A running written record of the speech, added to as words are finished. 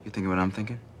You thinking what I'm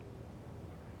thinking?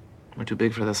 We're too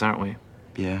big for this, aren't we?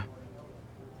 Yeah.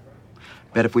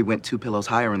 Bet if we went 2 pillows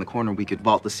higher in the corner, we could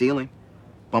vault the ceiling,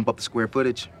 bump up the square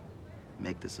footage,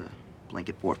 make this a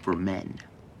blanket fort for men.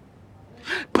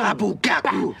 Babu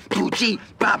gabu, boogie,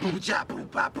 babu jabu,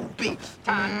 babu bee.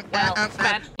 Well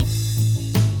spent.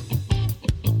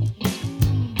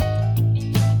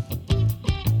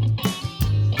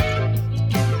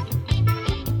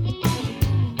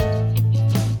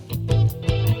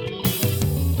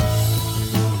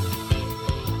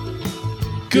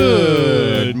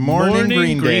 Good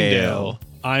morning, Greendale.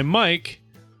 I'm Mike.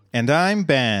 And I'm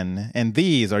Ben, and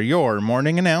these are your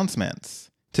morning announcements.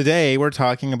 Today we're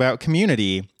talking about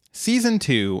Community, Season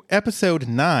 2, Episode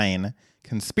 9,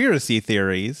 Conspiracy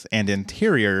Theories and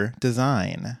Interior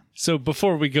Design. So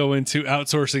before we go into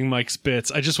outsourcing Mike's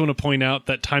bits, I just want to point out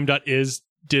that Time.is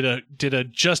did a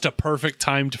just a perfect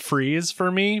timed freeze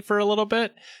for me for a little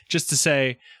bit, just to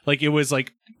say, like, it was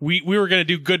like we were going to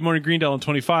do Good Morning Greendale in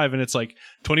 25, and it's like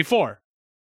 24,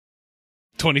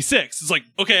 26. It's like,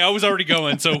 okay, I was already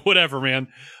going, so whatever, man.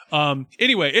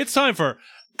 Anyway, it's time for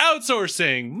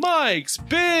outsourcing Mike's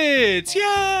bits.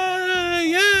 Yay!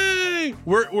 Yay!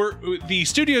 We're the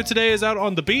studio today is out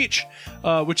on the beach,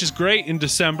 which is great in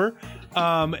December.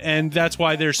 And that's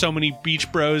why there's so many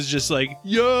beach bros just like,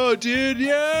 yo, dude,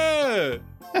 yeah,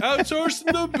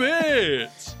 outsourcing the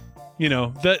bits. You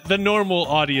know, the normal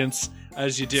audience,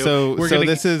 as you do. So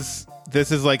this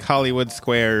is like Hollywood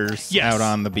Squares out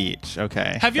on the beach.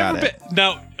 Okay. Have you ever been?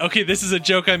 Now, okay, this is a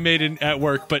joke I made at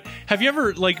work, but have you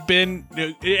ever been?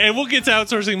 And we'll get to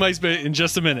outsourcing Mike's bit in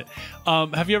just a minute.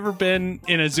 Have you ever been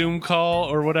in a Zoom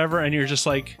call or whatever, and you're just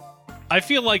like, I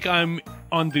feel like I'm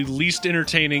on the least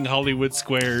entertaining Hollywood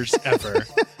Squares ever,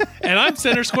 and I'm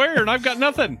center square and I've got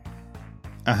nothing.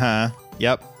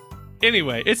 Yep.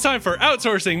 Anyway, it's time for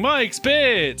outsourcing Mike's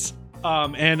bits.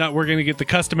 And we're gonna get the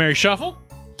customary shuffle.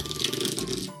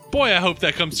 Boy, I hope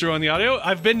that comes through on the audio.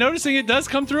 I've been noticing it does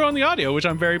come through on the audio, which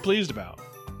I'm very pleased about.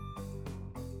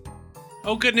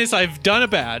 Oh goodness, I've done a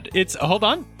bad. It's hold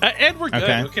on, and we're good.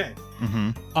 Okay.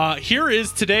 Mm-hmm. Here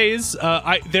is today's.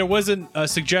 There was a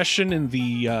suggestion in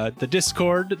the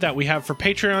Discord that we have for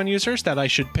Patreon users that I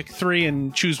should pick 3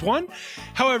 and choose 1.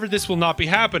 However, this will not be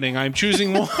happening. I'm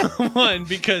choosing one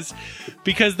because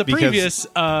the previous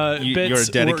bits you're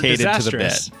dedicated were to the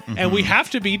bit, mm-hmm. And we have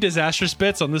to be disastrous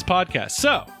bits on this podcast.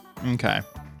 So, okay,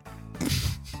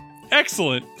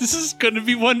 excellent. This is going to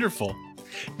be wonderful.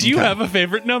 Do you have a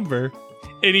favorite number?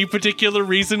 Any particular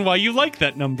reason why you like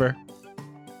that number?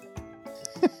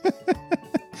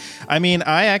 I mean,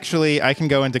 I can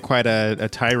go into quite a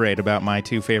tirade about my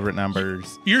 2 favorite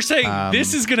numbers. You're saying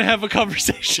this is going to have a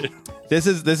conversation. This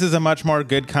is a much more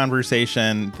good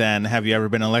conversation than Have You Ever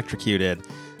Been Electrocuted?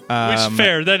 Which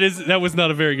fair. That was not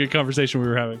a very good conversation we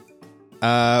were having.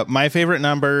 My favorite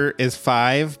number is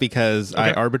 5 because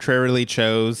I arbitrarily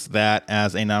chose that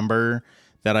as a number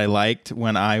that I liked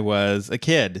when I was a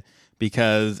kid.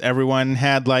 Because everyone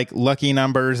had like lucky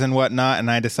numbers and whatnot, and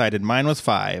I decided mine was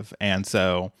 5, and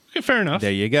so fair enough.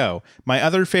 There you go. My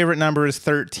other favorite number is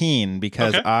 13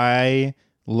 because I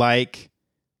like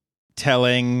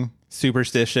telling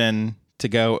superstition to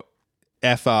go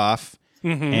F off,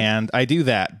 and I do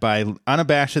that by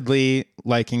unabashedly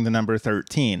liking the number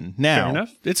 13. Now, fair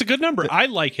enough. It's a good number. I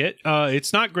like it.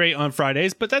 It's not great on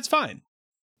Fridays, but that's fine.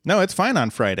 No, it's fine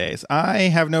on Fridays. I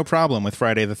have no problem with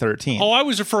Friday the 13th. Oh, I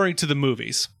was referring to the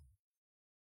movies.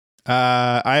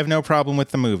 I have no problem with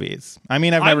the movies. I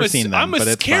mean, I've never seen them, but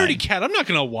it's fine. I'm a scaredy cat. I'm not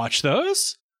going to watch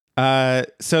those.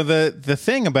 So the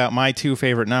thing about my 2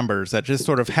 favorite numbers that just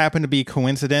sort of happen to be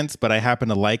coincidence, but I happen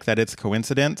to like that it's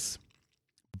coincidence.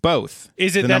 Both.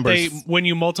 Is it that when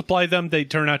you multiply them, they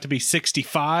turn out to be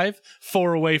 65,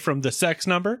 4 away from the sex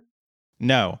number?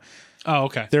 No. Oh,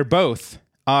 okay. They're both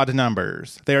odd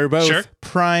numbers. They are both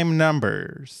prime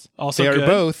numbers. Also they good. are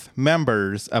both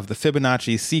members of the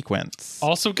Fibonacci sequence.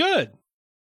 Also good.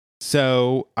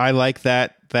 So I like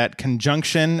that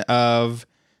conjunction of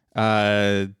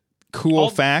cool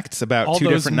facts about 2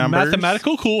 different numbers.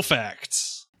 Mathematical cool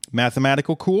facts.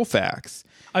 Mathematical cool facts.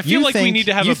 I feel like we need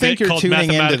to have a bit called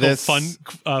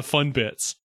mathematical fun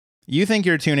bits. You think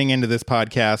you're tuning into this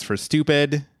podcast for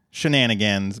stupid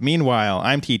shenanigans. Meanwhile,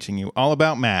 I'm teaching you all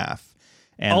about math.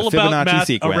 And all the Fibonacci about math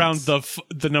sequence. Around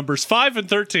the numbers 5 and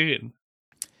 13.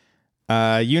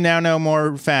 You now know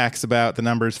more facts about the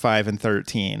numbers 5 and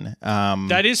 13.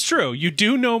 That is true. You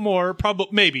do know more. Probably,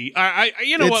 maybe.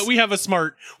 You know what? We have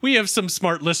some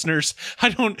smart listeners. I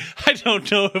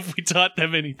don't know if we taught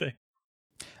them anything.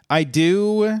 I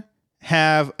do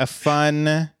have a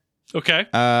fun Okay.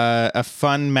 A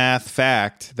fun math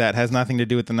fact that has nothing to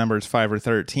do with the numbers 5 or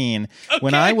 13.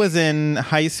 When I was in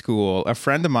high school, a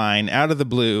friend of mine, out of the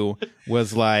blue,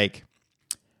 was like,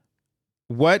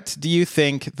 what do you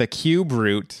think the cube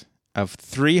root of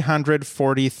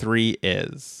 343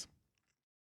 is?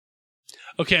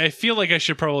 Okay, I feel like I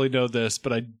should probably know this,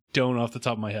 but I don't off the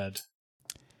top of my head.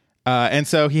 And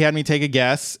so he had me take a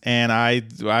guess, and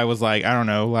I was like, I don't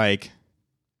know, like...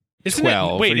 Isn't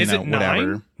 12, it? Wait, or, is it 9?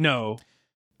 whatever. No.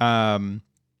 And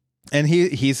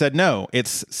he said, no,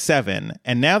 it's 7.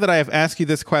 And now that I have asked you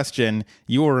this question,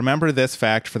 you will remember this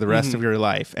fact for the rest of your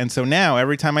life. And so now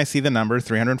every time I see the number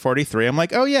 343, I'm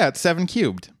like, oh yeah, it's 7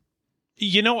 cubed.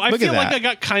 You know, I feel like I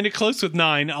got kind of close with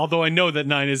 9, although I know that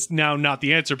 9 is now not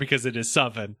the answer because it is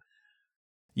 7.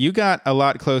 You got a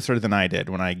lot closer than I did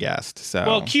when I guessed. So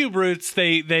well, cube roots,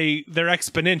 they're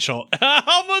exponential.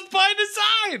 Almost by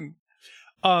design.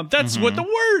 That's what the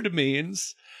word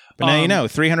means. But now you know,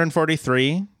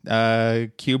 343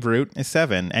 cube root is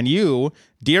 7. And you,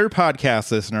 dear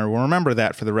podcast listener, will remember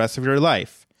that for the rest of your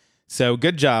life. So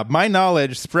good job. My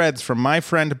knowledge spreads from my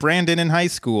friend Brandon in high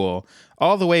school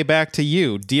all the way back to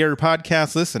you, dear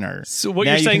podcast listener. So what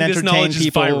now you're saying, this knowledge is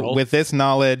people viral. with this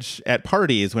knowledge at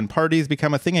parties when parties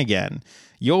become a thing again.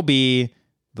 You'll be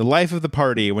the life of the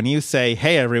party when you say,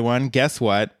 hey, everyone, guess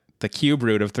what the cube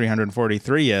root of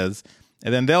 343 is?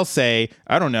 And then they'll say,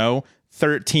 I don't know,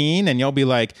 13. And you'll be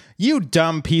like, you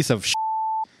dumb piece of shit.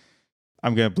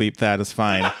 I'm going to bleep that. It's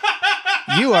fine.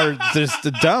 You are just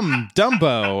a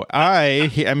Dumbo.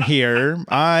 I am here.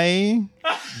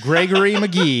 Gregory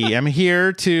McGee, am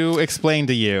here to explain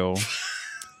to you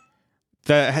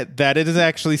that it is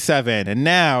actually 7. And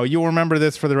now you'll remember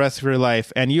this for the rest of your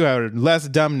life. And you are less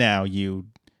dumb now, you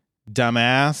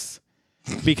dumbass.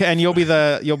 And you'll be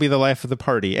the life of the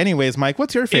party. Anyways, Mike,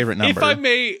 what's your favorite number?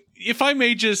 If I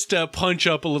may just punch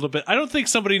up a little bit, I don't think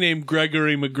somebody named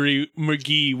Gregory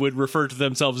McGee would refer to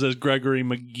themselves as Gregory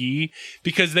McGee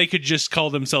because they could just call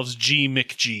themselves G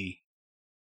McG.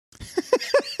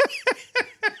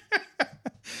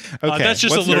 Okay, that's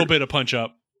just a little bit of punch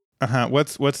up.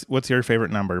 What's your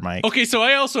favorite number, Mike? Okay, so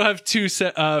I also have 2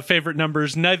 favorite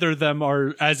numbers. Neither of them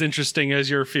are as interesting as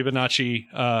your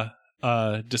Fibonacci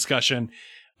discussion.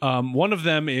 One of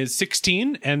them is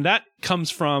 16, and that comes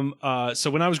from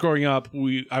so when I was growing up,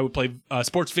 I would play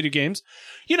sports video games,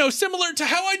 similar to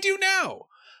how I do now.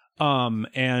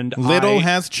 And little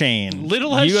has changed.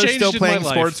 Little has changed. You are still playing in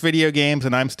my sports life. video games,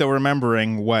 and I'm still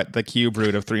remembering what the cube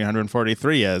root of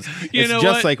 343 is. It's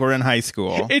just like we're in high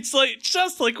school. It's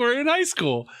just like we're in high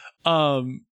school. I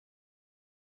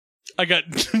got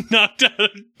knocked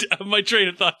out of my train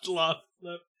of thought.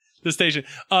 The station.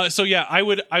 So yeah, I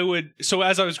would. So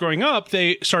as I was growing up,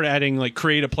 they started adding like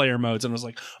creative player modes, and I was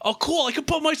like, oh, cool! I can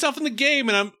put myself in the game,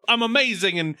 and I'm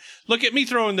amazing, and look at me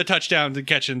throwing the touchdowns and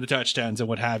catching the touchdowns and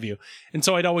what have you. And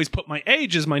so I'd always put my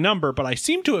age as my number, but I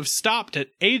seem to have stopped at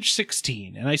age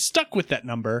 16, and I stuck with that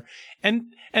number,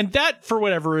 and that for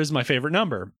whatever is my favorite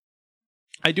number.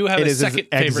 I do have a second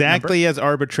favorite exactly number. as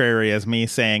arbitrary as me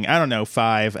saying, I don't know,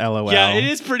 5, LOL. Yeah, it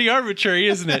is pretty arbitrary,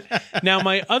 isn't it? Now,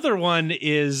 my other one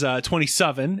is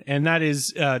 27, and that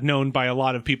is known by a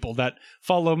lot of people that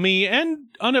follow me and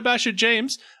Unabashed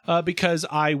James because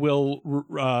I will.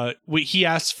 He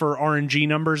asks for RNG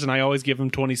numbers, and I always give him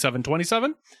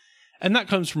 2727, and that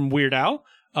comes from Weird Al.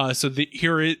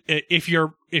 If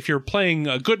you're playing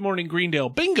Good Morning Greendale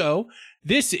Bingo,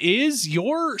 this is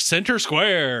your center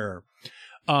square.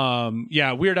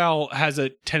 Weird Al has a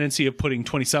tendency of putting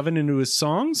 27 into his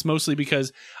songs, mostly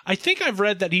because I think I've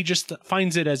read that he just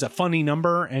finds it as a funny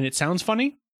number and it sounds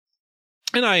funny.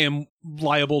 And I am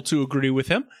liable to agree with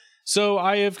him. So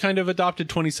I have kind of adopted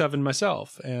 27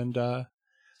 myself. And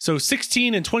so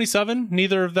 16 and 27,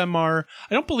 neither of them are,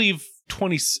 I don't believe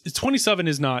 27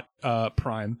 is not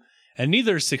prime, and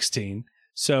neither is 16.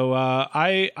 So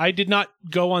I did not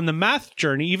go on the math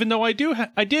journey, even though I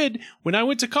did when I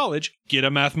went to college get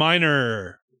a math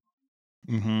minor.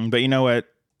 Mm-hmm. But you know what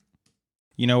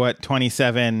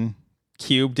 27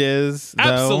 cubed is? Though?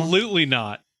 Absolutely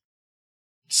not.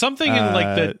 Something in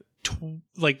like the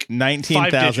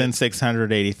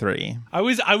 19,683. I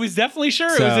was definitely sure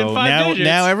it was in 5 digits.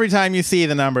 Now every time you see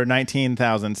the number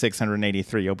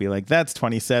 19,683, you'll be like, that's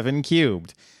 27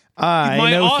 cubed.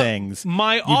 I know things.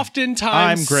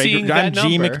 Oftentimes seeing that I'm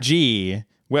G number. McG.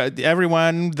 Well,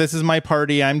 everyone, this is my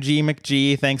party. I'm G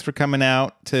McG. Thanks for coming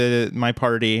out to my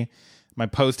party, my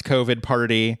post-COVID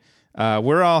party.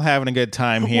 We're all having a good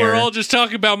time here. We're all just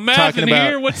talking about math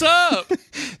here. What's up?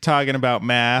 Talking about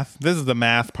math. This is the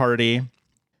math party.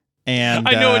 And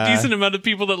I know a decent amount of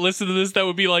people that listen to this that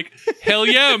would be like, hell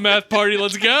yeah, math party,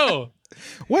 let's go.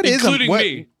 What is including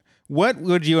me. What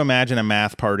would you imagine a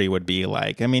math party would be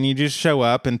like? I mean, you just show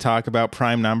up and talk about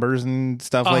prime numbers and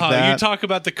stuff like that. You talk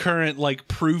about the current like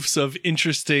proofs of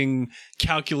interesting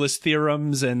calculus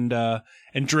theorems and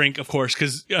drink, of course,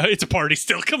 because it's a party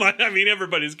still. Come on, I mean,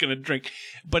 everybody's gonna drink,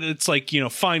 but it's like, you know,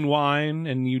 fine wine,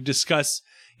 and you discuss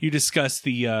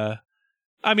the.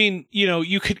 I mean, you know,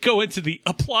 you could go into the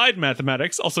applied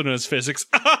mathematics, also known as physics.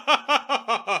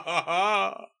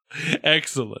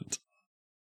 Excellent.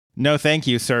 No, thank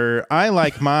you, sir. I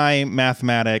like my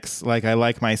mathematics like I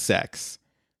like my sex.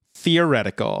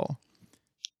 Theoretical.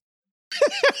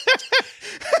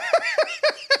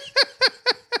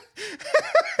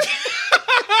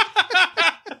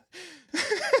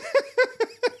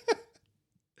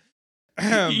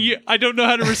 Yeah, I don't know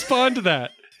how to respond to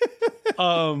that.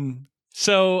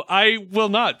 So I will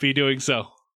not be doing so.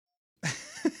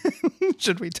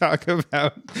 Should we talk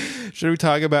about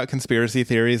conspiracy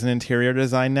theories and interior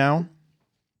design now?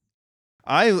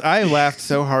 I laughed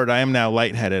so hard I am now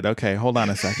lightheaded. Okay, hold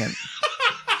on a second.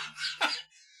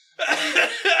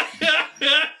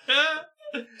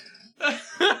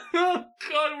 Oh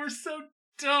God, we're so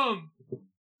dumb.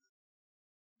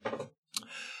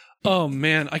 Oh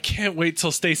man, I can't wait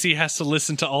till Stacy has to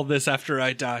listen to all this after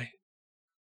I die.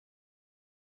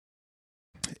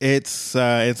 It's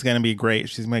gonna be great.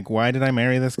 She's like, why did I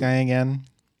marry this guy again?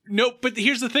 Nope, but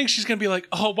here's the thing: she's gonna be like,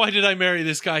 "Oh, why did I marry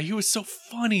this guy? He was so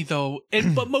funny, though,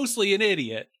 but mostly an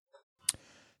idiot."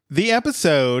 The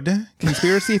episode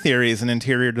Conspiracy Theories and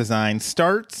Interior Design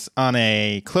starts on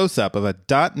a close-up of a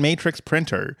dot matrix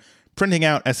printer printing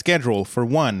out a schedule for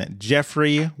one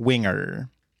Jeffrey Winger.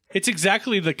 It's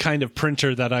exactly the kind of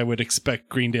printer that I would expect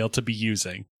Greendale to be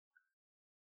using.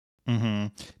 Mm-hmm.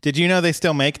 Did you know they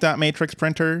still make dot matrix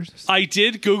printers? I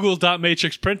did Google dot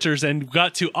matrix printers and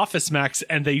got to Office Max,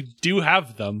 and they do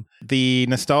have them. The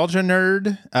Nostalgia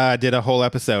Nerd did a whole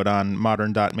episode on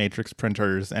modern dot matrix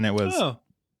printers, and it was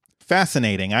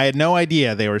fascinating. I had no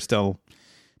idea they were still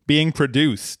being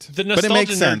produced. The Nostalgia but it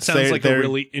makes Nerd sense. sounds like a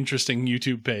really interesting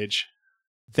YouTube page.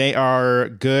 They are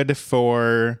good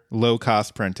for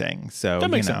low-cost printing, so that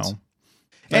makes sense. Like,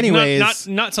 anyways,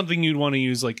 not something you'd want to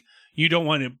use. Like, you don't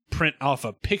want to print off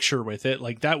a picture with it.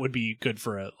 Like, that would be good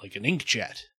for an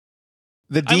inkjet.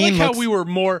 The dean how we were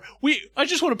more. I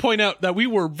just want to point out that we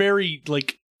were very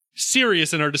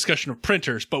serious in our discussion of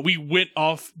printers, but we went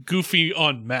off goofy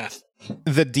on math.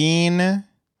 The dean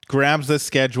grabs the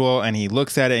schedule and he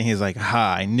looks at it and he's like,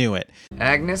 "Ha! I knew it."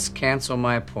 Agnes, cancel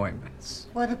my appointments.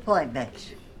 What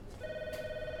appointments?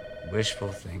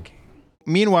 Wishful thinking.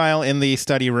 Meanwhile, in the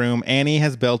study room, Annie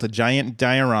has built a giant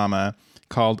diorama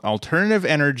called Alternative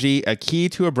Energy, A Key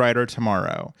to a Brighter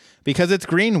Tomorrow. Because it's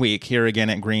Green Week here again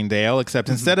at Greendale, except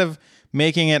instead of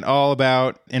making it all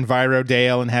about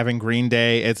Envirodale and having Green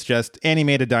Day, it's just Annie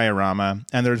made a diorama.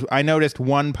 And I noticed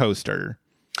one poster.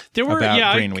 There were,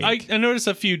 about Green Week. I noticed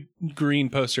a few green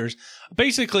posters.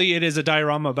 Basically, it is a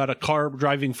diorama about a car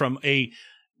driving from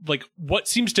what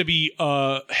seems to be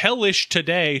hellish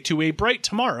today to a bright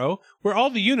tomorrow, where all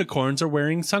the unicorns are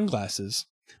wearing sunglasses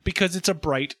because it's a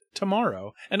bright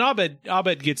tomorrow. And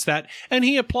Abed gets that, and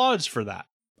he applauds for that.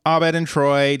 Abed and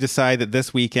Troy decide that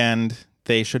this weekend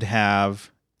they should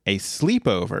have a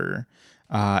sleepover.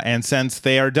 And since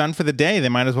they are done for the day, they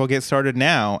might as well get started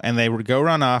now. And they would go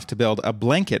run off to build a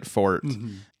blanket fort,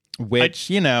 which,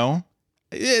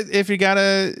 if you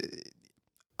gotta...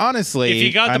 Honestly, if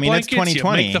you got the blankets, it's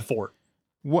 2020. You make the fort.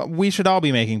 We should all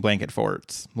be making blanket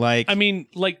forts.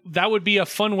 That would be a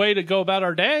fun way to go about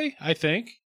our day, I think.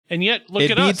 And yet, look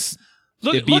at us.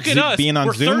 Look at us. Being on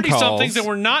we're Zoom 30-somethings calls. and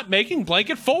we're not making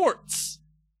blanket forts.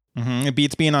 Mm-hmm. It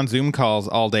beats being on Zoom calls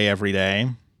all day, every day.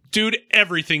 Dude,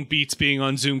 everything beats being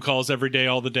on Zoom calls every day,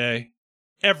 all the day.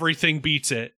 Everything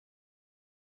beats it.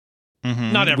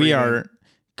 Mm-hmm. Not everything.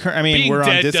 Being we're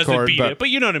on Discord, doesn't beat it, but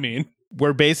you know what I mean.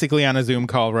 We're basically on a Zoom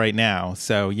call right now,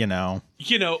 so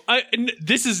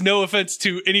this is no offense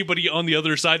to anybody on the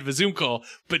other side of a Zoom call,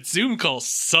 but Zoom calls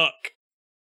suck.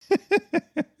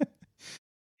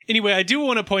 Anyway, I do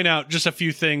want to point out just a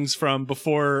few things from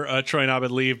before Troy and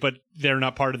Abed leave, but they're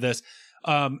not part of this.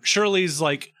 Shirley's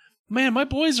like, man, my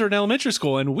boys are in elementary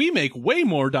school, and we make way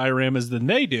more dioramas than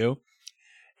they do.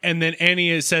 And then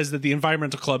Annie says that the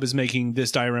Environmental Club is making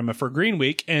this diorama for Green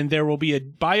Week, and there will be a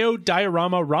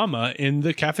bio-diorama rama in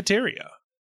the cafeteria.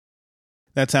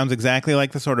 That sounds exactly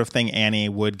like the sort of thing Annie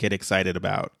would get excited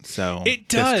about. So it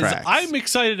does. I'm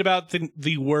excited about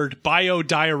the word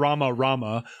bio-diorama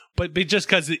rama, but just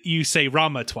because you say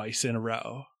rama twice in a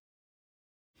row.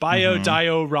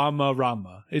 Bio-diorama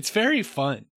rama. It's very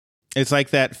fun. It's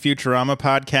like that Futurama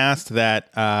podcast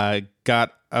that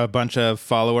got a bunch of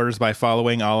followers by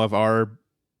following all of our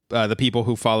the people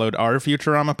who followed our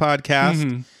Futurama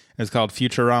podcast. It's called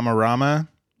Futurama Rama.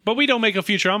 But we don't make a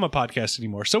Futurama podcast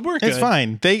anymore, so we're good. It's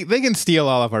fine. They can steal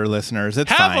all of our listeners.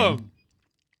 It's Have fine. them.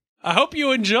 I hope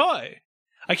you enjoy.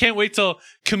 I can't wait till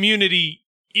Community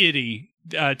Itty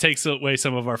takes away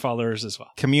some of our followers as well.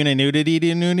 Community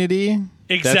to nudity.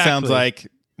 Exactly. That sounds like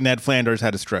Ned Flanders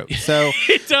had a stroke. So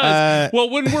It does. Well,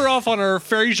 when we're off on our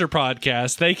Frasier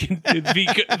podcast, they can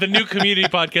the new Community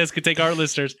podcast could take our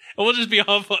listeners, and we'll just be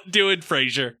off doing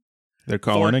Frasier. they're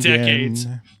calling For again. decades.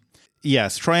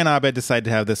 Yes, Troy and Abed decide to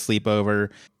have this sleepover,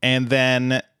 and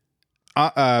then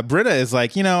Britta is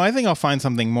like, I think I'll find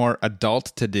something more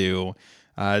adult to do.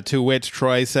 To which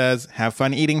Troy says, "Have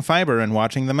fun eating fiber and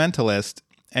watching The Mentalist."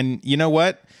 And you know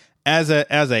what? As a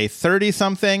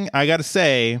 30-something, I got to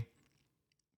say,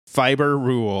 fiber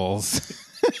rules.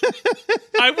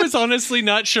 I was honestly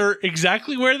not sure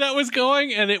exactly where that was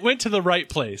going, and it went to the right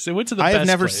place. It went to the I best have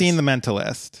never place. seen The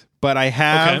Mentalist, but I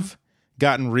have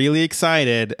gotten really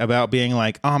excited about being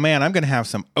like, oh man, I'm going to have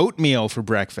some oatmeal for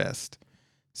breakfast.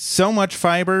 So much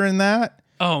fiber in that.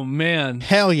 Oh, man.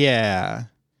 Hell yeah.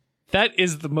 That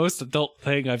is the most adult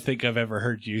thing I think I've ever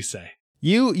heard you say.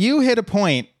 You hit a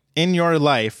point in your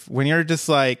life when you're just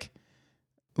like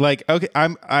okay,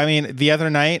 I mean the other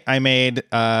night I made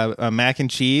a mac and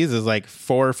cheese. There's like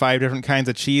 4 or 5 different kinds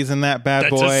of cheese in that bad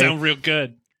That boy. does sound real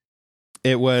good.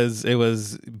 It was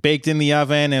baked in the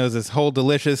oven. It was this whole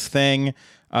delicious thing.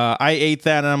 I ate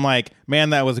that and I'm like, man,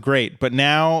 that was great. But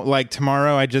now, like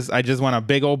tomorrow, I just want a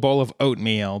big old bowl of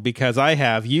oatmeal because I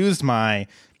have used my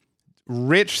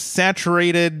rich,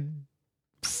 saturated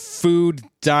food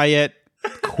diet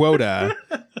quota.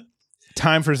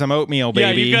 Time for some oatmeal,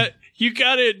 baby. Yeah, you've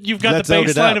got Let's the oat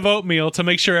it baseline up. of oatmeal to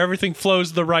make sure everything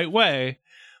flows the right way.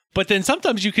 But then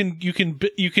sometimes you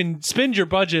can spend your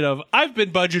budget of, I've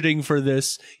been budgeting for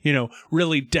this,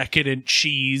 really decadent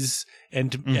cheese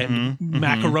and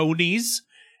macaronis.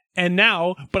 And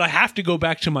now, but I have to go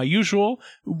back to my usual,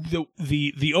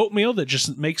 the oatmeal that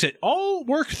just makes it all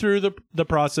work through the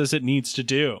process it needs to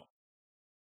do.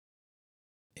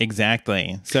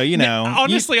 Exactly. So,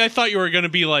 honestly, I thought you were going to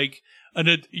be like,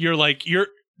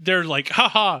 they're like,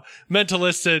 haha,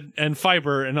 mentalist and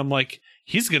fiber. And I'm like,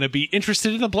 he's going to be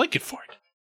interested in a blanket fort.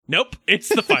 Nope, it's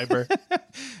the fiber.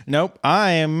 Nope.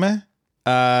 I'm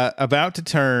about to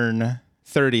turn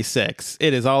 36.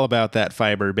 It is all about that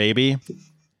fiber, baby.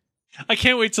 I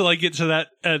can't wait till I get to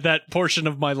that portion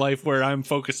of my life where I'm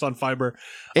focused on fiber.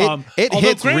 It although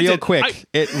hits granted, real quick.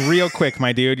 Real quick,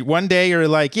 my dude. One day you're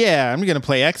like, yeah, I'm going to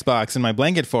play Xbox in my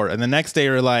blanket fort. And the next day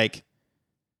you're like,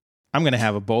 I'm going to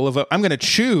have I'm going to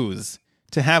choose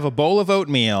to have a bowl of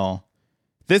oatmeal.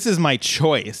 This is my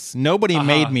choice. Nobody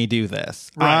made me do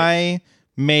this. Right. I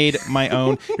made my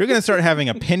own. You're going to start having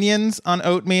opinions on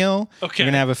oatmeal. Okay. You're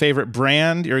going to have a favorite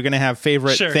brand. You're going to have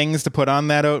favorite things to put on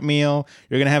that oatmeal.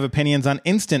 You're going to have opinions on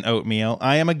instant oatmeal.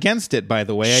 I am against it, by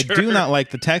the way. I do not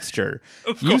like the texture.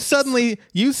 You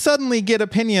suddenly get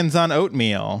opinions on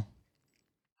oatmeal.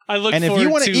 I look and if forward you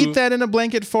want to to eat that in a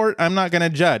blanket fort, I'm not going to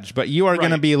judge, but you are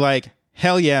going to be like,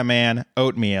 hell yeah, man,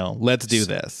 oatmeal. Let's do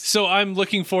this. So I'm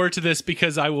looking forward to this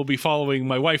because I will be following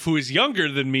my wife, who is younger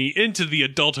than me, into the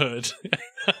adulthood.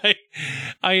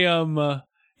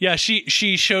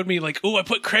 She showed me like, oh, I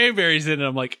put cranberries in it.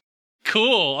 I'm like,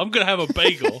 cool, I'm going to have a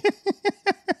bagel.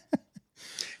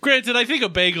 Granted, I think a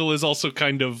bagel is also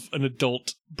kind of an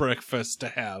adult breakfast to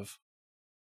have.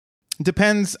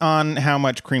 Depends on how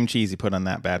much cream cheese you put on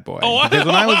that bad boy. Oh, because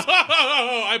when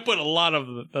I put a lot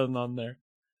of them on there.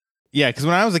 Yeah, because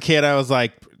when I was a kid, I was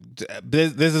like,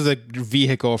 this is a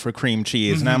vehicle for cream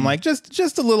cheese. And I'm like,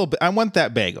 just a little bit. I want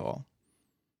that bagel.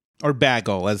 Or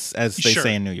bagel, as they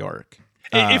say in New York.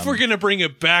 If we're going to bring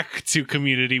it back to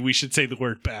Community, we should say the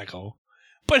word bagel.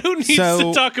 But who needs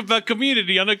to talk about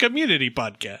Community on a Community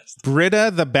podcast?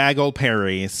 Britta the Bagel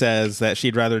Perry says that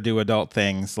she'd rather do adult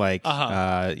things like,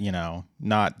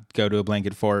 not go to a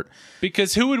blanket fort.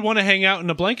 Because who would want to hang out in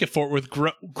a blanket fort with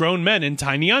grown men in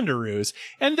tiny underoos?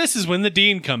 And this is when the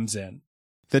dean comes in.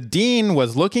 The dean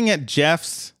was looking at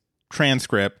Jeff's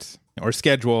transcript or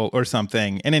schedule or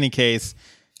something. In any case,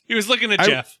 he was looking at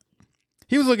Jeff.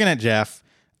 He was looking at Jeff.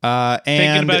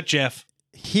 Thinking about Jeff.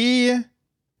 He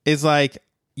is like,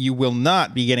 you will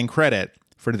not be getting credit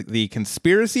for the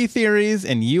conspiracy theories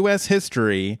in U.S.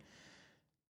 history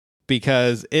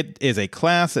because it is a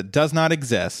class that does not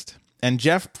exist. And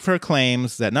Jeff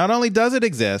proclaims that not only does it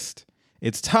exist,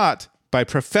 it's taught by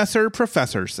Professor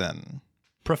Professorson.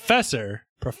 Professor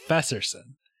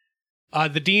Professorson.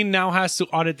 The dean now has to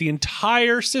audit the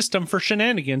entire system for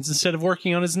shenanigans instead of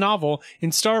working on his novel in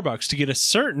Starbucks to get a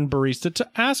certain barista to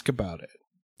ask about it.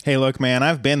 Hey, look, man,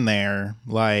 I've been there,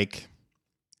 like,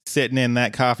 sitting in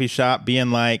that coffee shop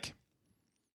being like,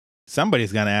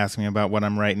 somebody's going to ask me about what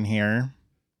I'm writing here.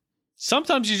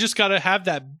 Sometimes you just got to have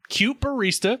that cute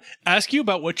barista ask you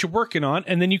about what you're working on,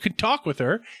 and then you can talk with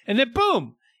her, and then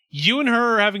boom, you and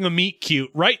her are having a meet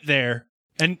cute right there.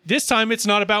 And this time it's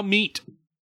not about meat.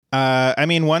 I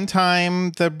mean, one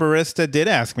time the barista did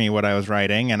ask me what I was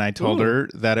writing, and I told her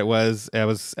that I was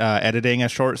editing a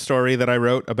short story that I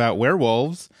wrote about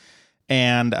werewolves.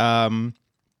 And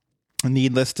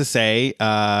needless to say,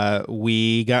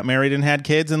 we got married and had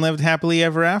kids and lived happily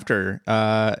ever after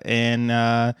in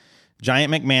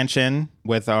giant McMansion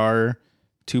with our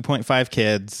 2.5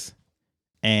 kids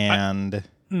and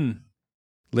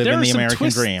living the American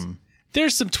dream.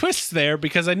 There's some twists there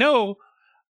because I know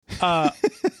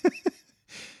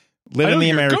living the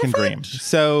American dream.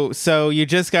 So you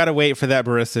just got to wait for that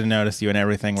barista to notice you and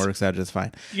everything works out just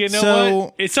fine. You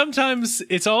know what? Sometimes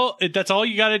that's all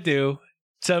you got to do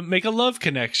to make a love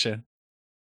connection.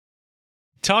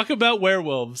 Talk about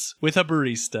werewolves with a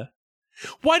barista.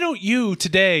 Why don't you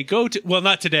today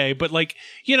not today, but like,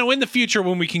 in the future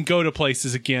when we can go to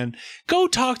places again, go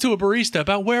talk to a barista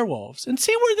about werewolves and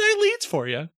see where that leads for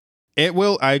you. It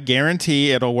will, I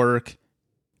guarantee it'll work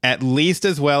at least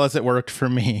as well as it worked for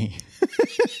me.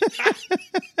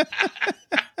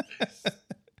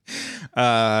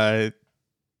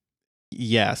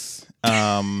 Yes.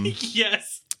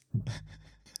 Yes.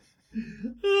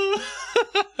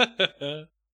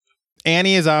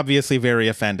 Annie is obviously very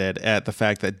offended at the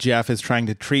fact that Jeff is trying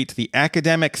to treat the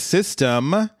academic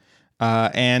system,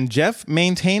 and Jeff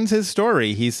maintains his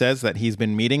story. He says that he's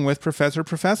been meeting with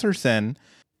Professorson,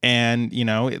 and,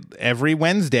 every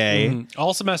Wednesday.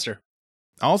 All semester.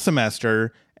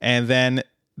 And then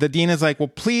the dean is like, well,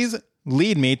 please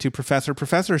lead me to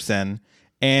Professorson.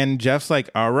 And Jeff's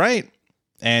like, all right.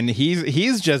 And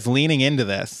he's just leaning into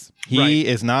this. He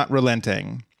is not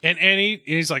relenting. And Annie,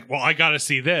 he's like, well, I got to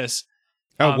see this.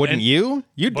 Oh, wouldn't you?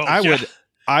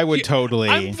 I would totally.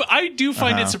 I do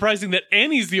find it surprising that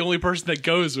Annie's the only person that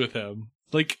goes with him.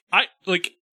 I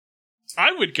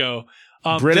would go.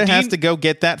 Britta has to go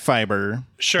get that fiber.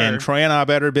 Sure. And Troy and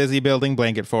Abed are busy building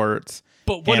blanket forts.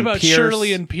 But what about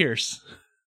Shirley and Pierce?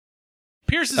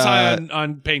 Pierce is high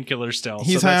on painkillers still.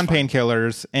 He's high on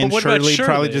painkillers, and Shirley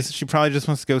probably just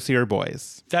wants to go see her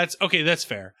boys. That's okay. That's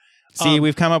fair. See,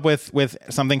 we've come up with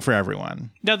something for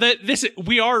everyone. Now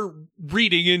we are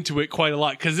reading into it quite a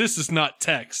lot because this is not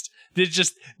text. It's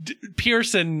just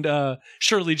Pierce and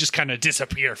Shirley just kind of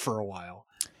disappear for a while,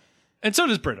 and so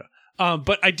does Britta.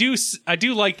 But I do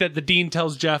like that the dean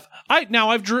tells Jeff,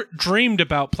 I've dreamed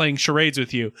about playing charades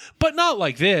with you, but not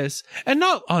like this, and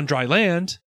not on dry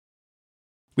land.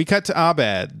 We cut to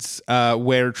Abed's,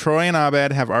 where Troy and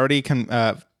Abed have already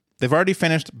they've already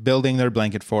finished building their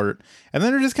blanket fort, and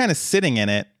then they're just kind of sitting in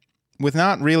it with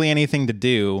not really anything to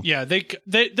do. Yeah,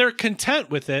 they're content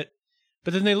with it,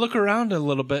 but then they look around a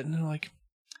little bit and they're like,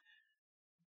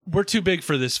 "We're too big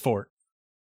for this fort."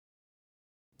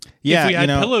 Yeah, if we had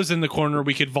pillows in the corner,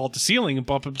 we could vault the ceiling and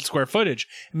bump up the square footage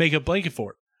and make a blanket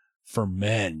fort for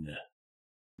men.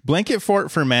 Blanket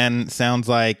fort for men sounds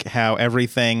like how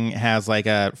everything has like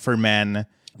a for men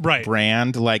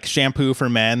brand, like shampoo for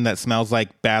men that smells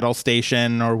like Battle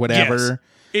Station or whatever.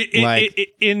 Yes.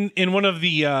 In one of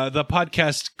the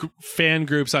podcast fan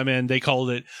groups I'm in, they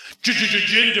called it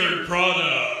gendered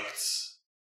products.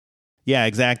 Yeah,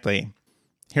 exactly.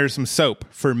 Here's some soap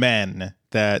for men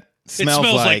that smells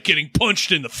like getting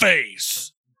punched in the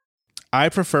face. I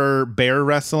prefer bear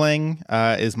wrestling.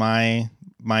 Is my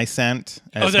scent.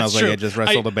 It smells like I just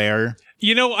wrestled a bear.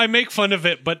 I make fun of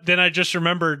it, but then I just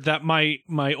remembered that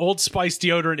my Old Spice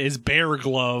deodorant is Bear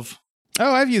Glove.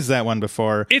 Oh, I've used that one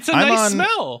before. It's a nice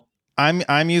smell.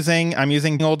 I'm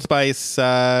using Old Spice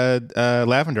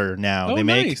lavender now. Oh,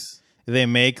 they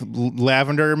make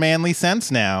lavender manly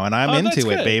scents now, and I'm into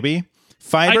it, baby.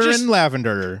 Fiber and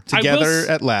lavender together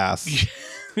at last.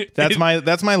 That's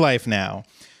my life now.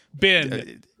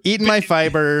 Ben, eating my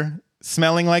fiber,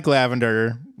 smelling like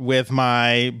lavender, with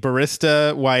my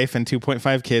barista wife and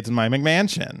 2.5 kids in my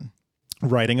McMansion,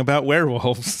 writing about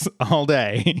werewolves all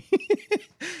day.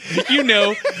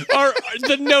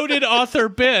 The noted author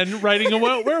Ben writing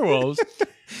about werewolves.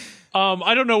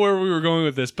 I don't know where we were going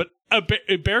with this, but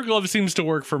Bear Glove seems to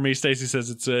work for me. Stacey says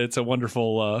it's a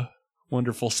wonderful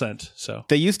wonderful scent. So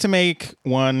They used to make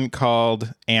one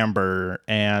called Amber,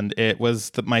 and it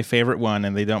was my favorite one,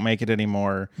 and they don't make it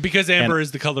anymore. because amber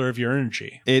is the color of your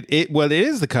energy. It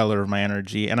is the color of my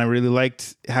energy, and I really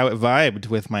liked how it vibed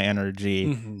with my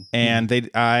energy. And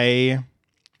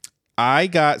I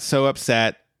got so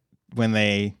upset when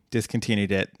they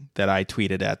discontinued it that I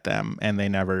tweeted at them, and they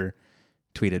never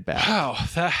tweeted back. Wow,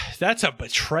 that's a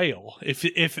betrayal.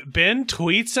 If Ben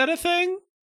tweets at a thing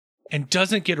and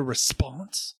doesn't get a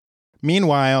response.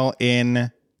 Meanwhile,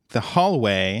 in the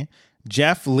hallway,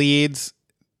 Jeff leads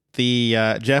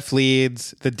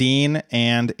the dean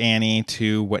and Annie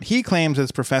to what he claims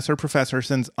is Professor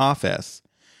Professorson's office.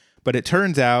 But it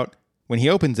turns out when he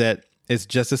opens it, it's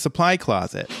just a supply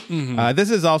closet.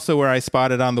 This is also where I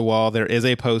spotted on the wall there is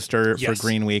a poster for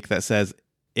Green Week that says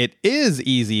it is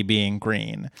easy being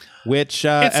green, which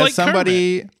as like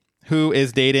somebody who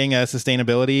is dating a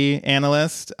sustainability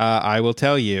analyst, I will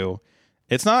tell you,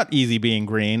 it's not easy being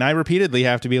green. I repeatedly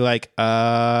have to be like,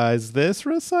 is this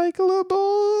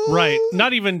recyclable? Right.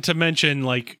 Not even to mention,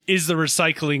 like, is the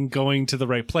recycling going to the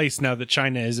right place now that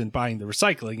China isn't buying the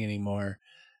recycling anymore?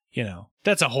 You know,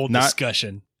 that's a whole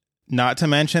discussion. Not to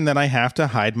mention that I have to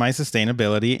hide my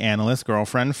sustainability analyst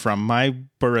girlfriend from my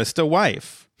barista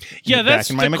wife. Yeah, that's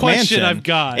back in my the question McMansion. I've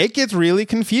got. It gets really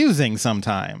confusing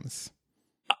sometimes.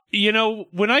 You know,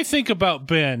 when I think about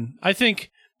Ben, I think,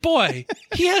 boy,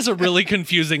 he has a really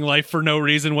confusing life for no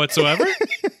reason whatsoever.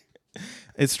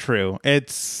 It's true.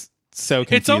 It's so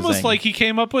confusing. It's almost like he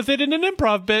came up with it in an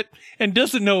improv bit and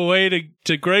doesn't know a way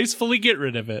to gracefully get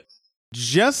rid of it.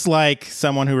 Just like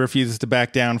someone who refuses to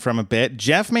back down from a bit,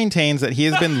 Jeff maintains that he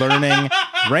has been learning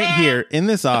right here in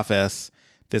this office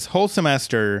this whole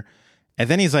semester. And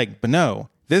then he's like, but no,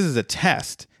 this is a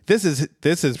test. This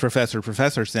is Professor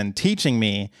Professorson teaching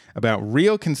me about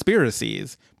real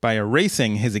conspiracies by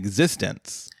erasing his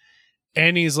existence.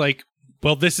 And he's like,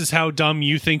 well, this is how dumb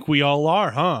you think we all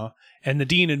are, huh? And the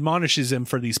dean admonishes him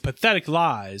for these pathetic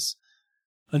lies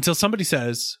until somebody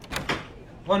says,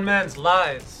 One man's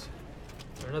lies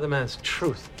are another man's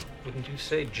truth. Wouldn't you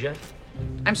say, Jeff?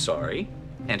 I'm sorry.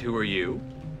 And who are you?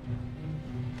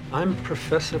 I'm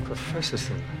Professor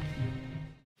Professorson.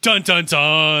 dun dun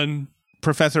dun.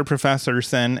 Professor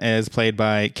Professorson is played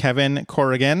by Kevin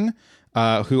Corrigan,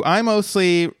 who I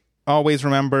mostly always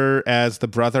remember as the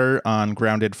brother on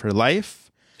Grounded for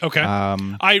Life. Okay.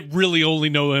 I really only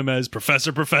know him as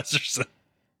Professor Professorson.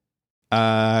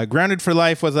 Grounded for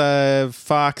Life was a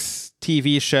Fox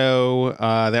TV show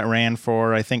that ran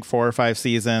for, I think, 4 or 5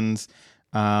 seasons.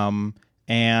 And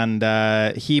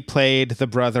he played the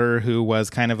brother who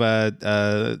was kind of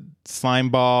a slime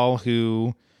ball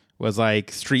who was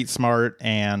like street smart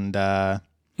and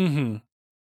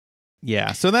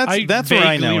yeah. So that's where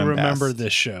I know him remember best.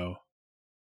 this show.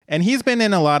 And he's been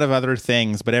in a lot of other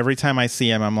things, but every time I see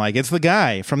him, I'm like, it's the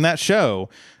guy from that show,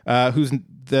 who's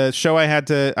the show I had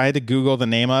to Google the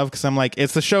name of because I'm like,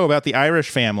 it's the show about the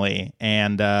Irish family,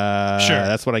 and Sure.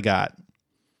 That's what I got.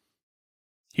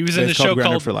 He was in a It's show Grounded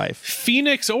called for Life.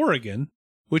 Phoenix, Oregon,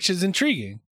 which is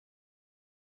intriguing.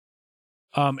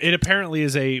 It apparently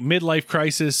is a midlife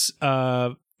crisis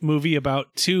movie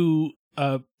about 2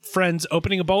 friends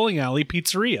opening a bowling alley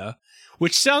pizzeria,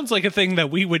 which sounds like a thing that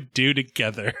we would do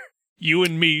together. You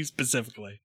and me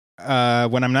specifically.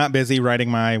 When I'm not busy writing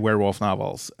my werewolf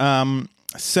novels.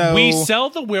 So we sell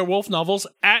the werewolf novels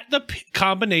at the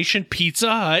combination Pizza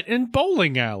Hut and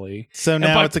bowling alley. So And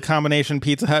now by- it's a combination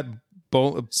Pizza Hut,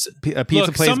 a pizza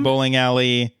Look, place, bowling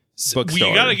alley, bookstore.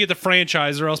 You got to get the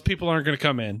franchise, or else people aren't going to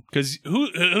come in. Because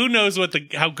who knows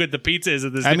how good the pizza is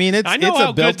at this? I mean, I know it's how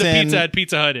a good the built-in- pizza at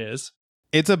Pizza Hut is.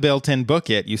 It's a built-in book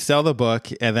it. You sell the book,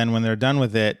 and then when they're done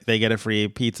with it, they get a free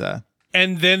pizza.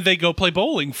 And then they go play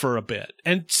bowling for a bit,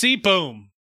 and see, boom.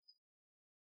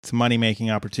 It's a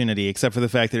money-making opportunity, except for the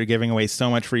fact that you're giving away so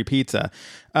much free pizza.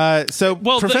 So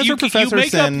Well, Professor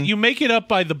Professorson... you make it up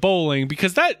by the bowling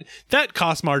because that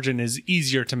cost margin is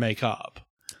easier to make up.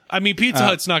 I mean, Pizza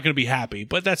Hut's not going to be happy,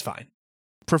 but that's fine.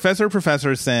 Professor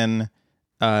Professorson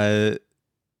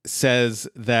says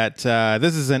that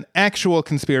this is an actual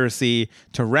conspiracy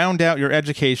to round out your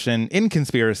education in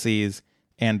conspiracies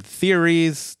and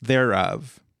theories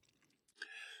thereof.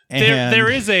 There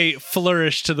is a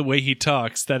flourish to the way he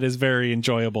talks that is very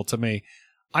enjoyable to me.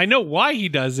 I know why he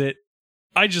does it.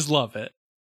 I just love it.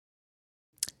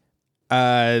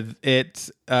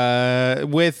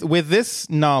 With this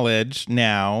knowledge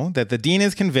now that the dean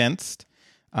is convinced,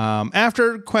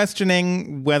 after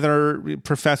questioning whether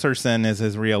Professorson is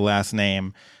his real last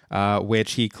name,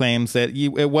 which he claims that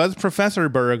it was Professor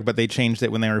Berg, but they changed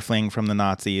it when they were fleeing from the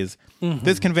Nazis.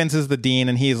 This convinces the dean,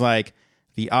 and he's like,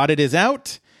 the audit is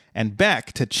out, and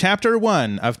back to Chapter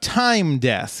 1 of Time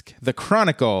Desk, The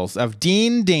Chronicles of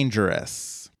Dean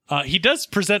Dangerous. He does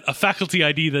present a faculty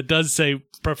ID that does say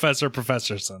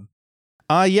Professorson.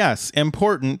 Yes,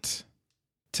 important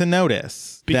to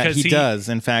notice Because that he he does,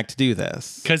 in fact, do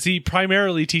this. Because he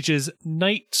primarily teaches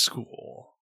night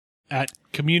school at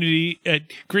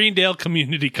Greendale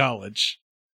Community College.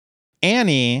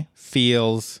 Annie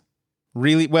feels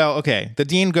really well. Okay, the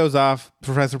dean goes off.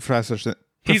 Professorson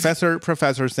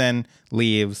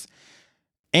leaves.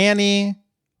 Annie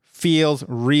feels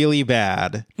really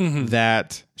bad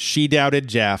that she doubted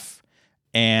Jeff,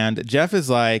 and Jeff is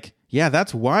like, "Yeah,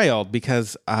 that's wild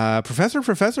because Professor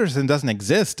Professorson doesn't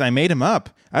exist. I made him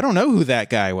up. I don't know who that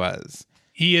guy was."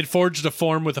 He had forged a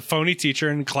form with a phony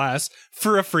teacher in class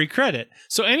for a free credit.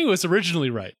 So Annie was originally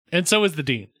right, and so was the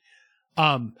dean.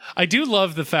 I do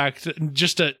love the fact,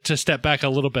 just to step back a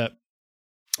little bit,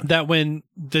 that when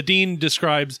the dean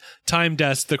describes Time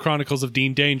Desk, The Chronicles of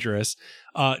Dean Dangerous,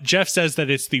 Jeff says that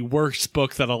it's the worst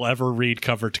book that I'll ever read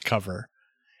cover to cover.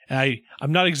 And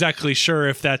I'm not exactly sure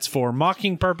if that's for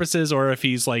mocking purposes or if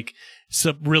he's like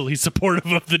really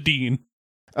supportive of the dean.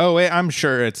 Oh, I'm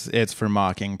sure it's for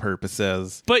mocking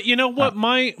purposes. But you know what?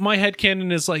 My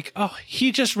headcanon is like, oh,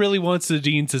 he just really wants the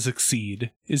dean to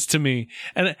succeed, is to me.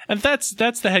 And that's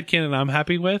the headcanon I'm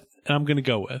happy with, and I'm going to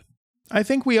go with. I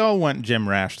think we all want Jim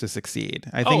Rash to succeed.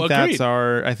 I think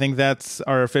that's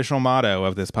our official motto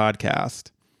of this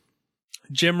podcast.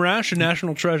 Jim Rash, a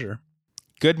national treasure.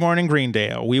 Good morning,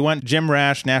 Greendale. We want Jim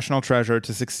Rash, national treasure,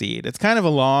 to succeed. It's kind of a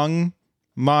long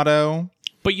motto.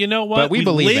 But you know what? But we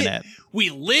believe in it. We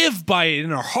live by it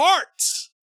in our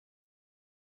hearts.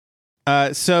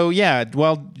 So yeah,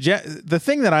 well, the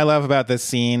thing that I love about this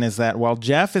scene is that while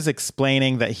Jeff is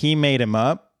explaining that he made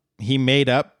up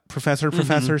Professor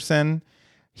Professorson,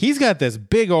 he's got this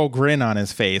big old grin on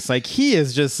his face. Like, he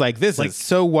is just like, this is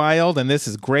so wild and this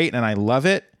is great and I love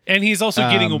it. And he's also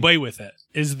getting away with it,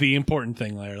 is the important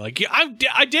thing there. Like, yeah,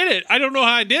 I did it. I don't know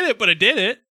how I did it, but I did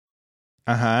it.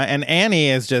 And Annie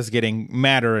is just getting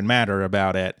madder and madder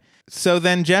about it. So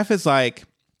then Jeff is like,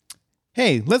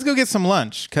 hey, let's go get some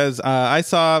lunch, because I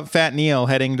saw Fat Neil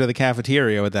heading to the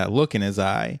cafeteria with that look in his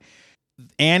eye.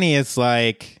 Annie is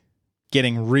like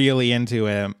getting really into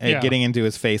him, getting into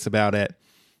his face about it.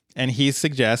 And he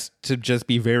suggests to just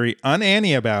be very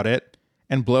un-Annie about it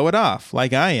and blow it off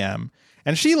like I am.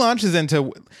 And she launches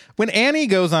into, when Annie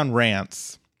goes on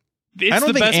rants, it's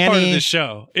the best part of the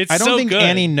show. I don't think good.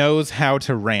 Annie knows how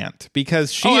to rant,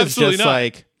 because she is just not.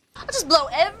 Like, I'll just blow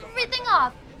everything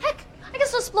off. Heck, I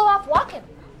guess I'll just blow off walking.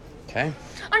 Okay.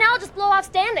 Or now I'll just blow off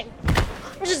standing.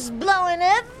 I'm just blowing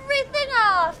everything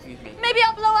off. Maybe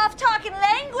I'll blow off talking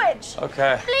language.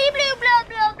 Okay. Blee, blee, blah,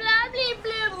 blah, blah, blee,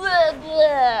 blee, blah,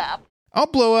 blah. I'll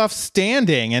blow off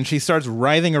standing, and she starts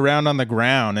writhing around on the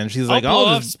ground, and she's like, I'll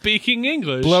blow off speaking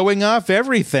English. Blowing off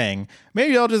everything.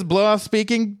 Maybe I'll just blow off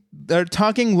speaking or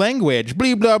talking language.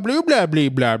 Blee, blah, blah, blah, blee,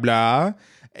 blah, blah.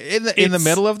 In the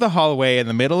middle of the hallway, in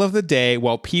the middle of the day,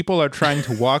 while people are trying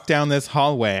to walk down this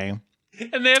hallway.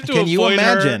 And they have to avoid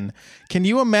her. Can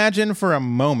you imagine for a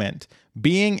moment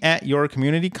being at your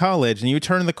community college and you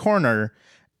turn the corner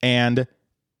and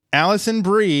Allison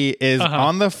Brie is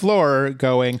on the floor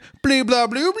going blah blah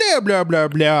blah blah blah blah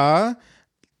blah.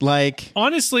 Like,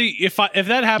 honestly, if that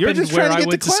happened where I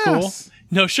went to school,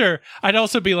 no, sure, I'd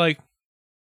also be like,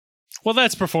 well,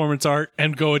 that's performance art,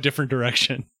 and go a different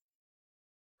direction.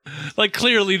 Like,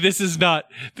 clearly, this is not.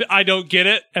 I don't get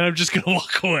it, and I'm just gonna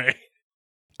walk away.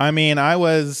 I mean, I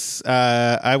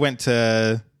went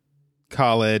to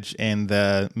college in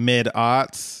the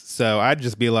mid-aughts, so I'd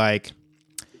just be like,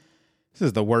 this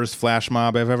is the worst flash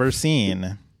mob I've ever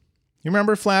seen. You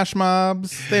remember flash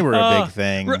mobs? They were a big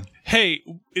thing. Hey,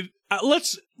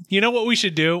 let's. You know what we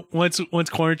should do once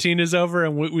quarantine is over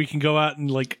and we can go out and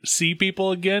like see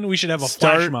people again? We should have a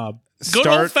flash mob. Good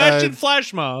old-fashioned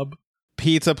flash mob.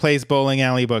 Pizza place, bowling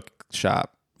alley,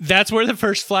 bookshop. That's where the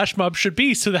first flash mob should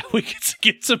be, so that we can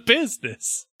get some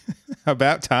business.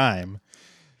 About time.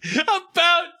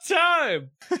 About time.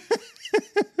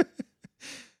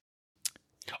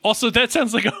 Also, that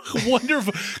sounds like a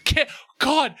wonderful.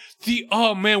 God,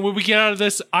 when we get out of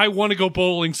this, I want to go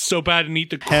bowling so bad and eat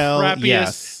the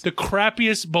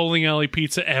crappiest bowling alley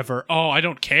pizza ever. Oh, I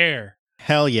don't care.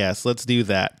 Hell yes, let's do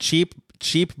that. Cheap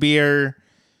beer,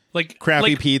 like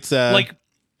crappy pizza, like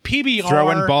PBR,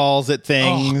 throwing balls at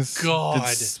things. Oh God,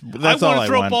 that's I want to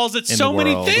throw balls at so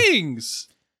many things.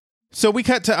 So we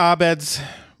cut to Abed's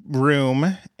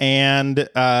room, and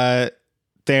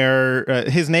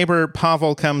his neighbor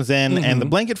Pavel comes in, and the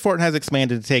blanket fort has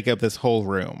expanded to take up this whole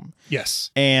room. Yes.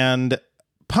 And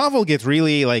Pavel gets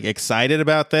really like excited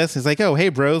about this. He's like, "Oh, hey,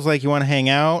 bros, like, you want to hang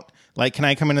out? Like, can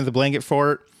I come into the blanket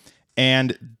fort?"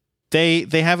 And they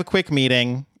have a quick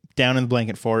meeting down in the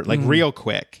blanket fort, like real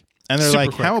quick. And they're Super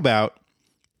like, quick. "How about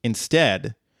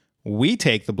instead we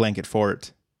take the blanket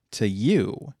fort to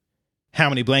you? How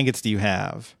many blankets do you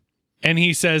have?" And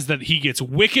he says that he gets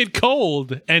wicked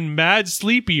cold and mad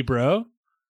sleepy, bro.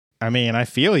 I mean, I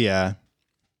feel ya.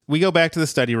 We go back to the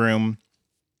study room.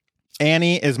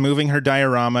 Annie is moving her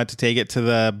diorama to take it to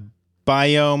the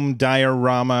biome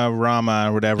diorama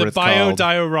rama, whatever it's called.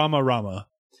 Diorama Rama.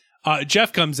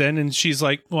 Jeff comes in and she's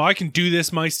like, "Well, I can do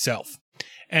this myself."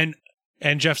 And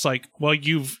Jeff's like, "Well,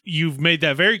 you've made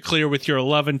that very clear with your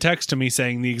 11 texts to me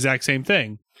saying the exact same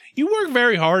thing. You work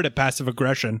very hard at passive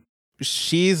aggression."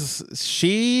 She,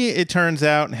 it turns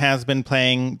out, has been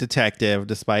playing detective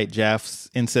despite Jeff's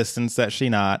insistence that she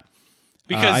not.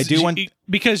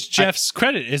 Because Jeff's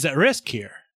credit is at risk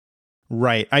here.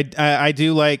 Right. I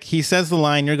do like, he says the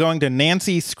line, "You're going to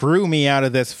Nancy screw me out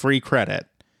of this free credit,"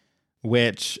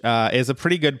 which is a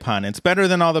pretty good pun. It's better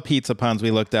than all the pizza puns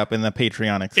we looked up in the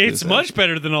Patreon exclusive. It's much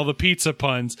better than all the pizza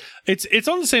puns. It's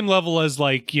on the same level as,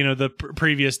 like, you know, the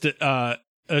previous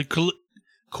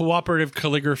cooperative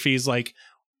calligraphies, like,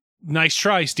 "Nice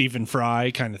try, Stephen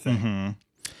Fry" kind of thing. Mm-hmm.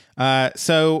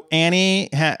 So Annie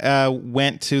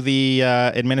went to the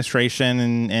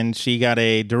administration and she got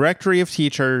a directory of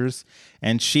teachers,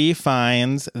 and she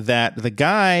finds that the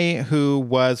guy who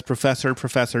was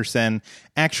Professor Sin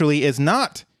actually is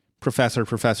not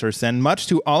Professor Sin, much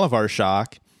to all of our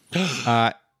shock.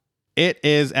 It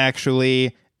is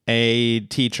actually a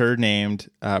teacher named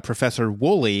Professor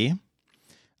Woolley,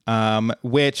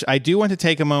 which I do want to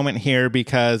take a moment here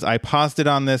because I paused it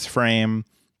on this frame.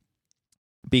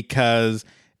 Because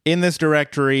in this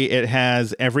directory, it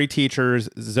has every teacher's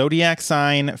zodiac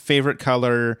sign, favorite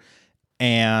color,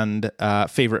 and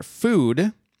favorite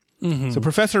food. Mm-hmm. So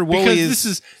Professor Woolley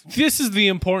this is the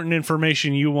important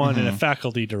information you want in a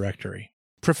faculty directory.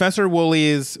 Professor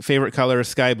Woolley's favorite color is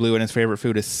sky blue, and his favorite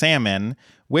food is salmon,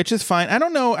 which is fine. I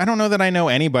don't know that I know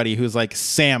anybody who's like,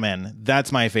 salmon,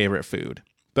 that's my favorite food.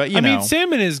 But I mean,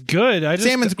 salmon is good.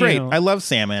 Salmon's great. I love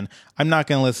salmon. I'm not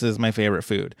going to list it as my favorite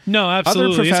food. No,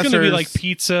 absolutely. It's going to be like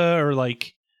pizza or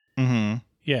like,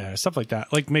 stuff like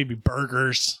that. Like maybe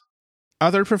burgers.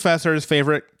 Other professors'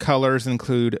 favorite colors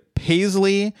include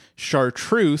paisley,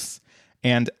 chartreuse,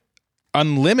 and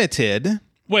unlimited.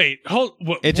 Wait,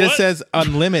 it just says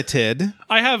unlimited.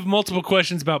 I have multiple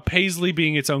questions about paisley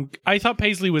being its own. I thought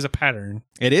paisley was a pattern.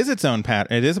 It is its own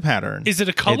pattern. It is a pattern. Is it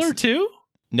a color too?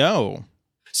 No.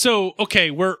 So,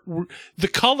 okay, we're the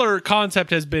color concept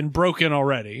has been broken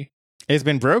already. It's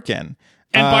been broken.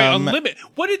 And by unlimited,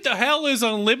 what the hell is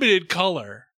unlimited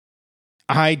color?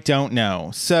 I don't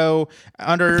know. So,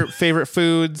 under favorite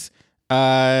foods,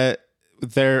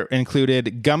 there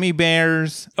included gummy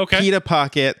bears, pita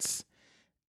pockets,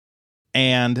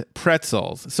 and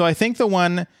pretzels. So, I think the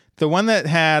one that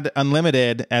had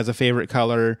unlimited as a favorite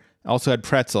color also had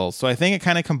pretzels. So, I think it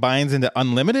kind of combines into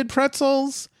unlimited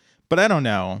pretzels. But I don't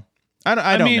know.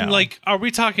 I don't know. Like, are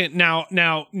we talking now?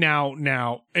 I'm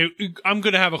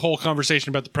going to have a whole conversation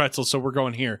about the pretzels, so we're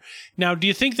going here. Now, do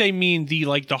you think they mean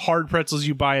the hard pretzels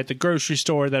you buy at the grocery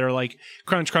store that are like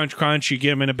crunch, crunch, crunch? You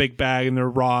get them in a big bag and they're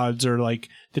rods, or like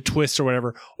the Twists or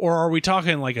whatever? Or are we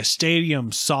talking like a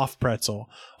stadium soft pretzel?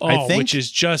 Which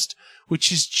is just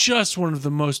one of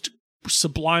the most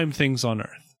sublime things on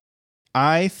earth.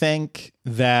 I think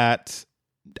that.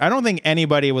 I don't think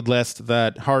anybody would list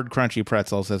the hard, crunchy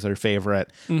pretzels as their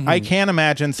favorite. Mm-hmm. I can't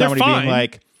imagine somebody being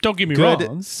like, "Don't get me good,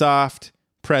 wrong, soft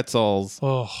pretzels."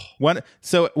 Oh,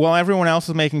 so while everyone else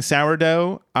was making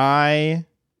sourdough, I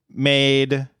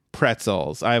made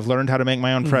pretzels. I've learned how to make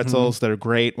my own pretzels. They're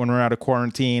great when we're out of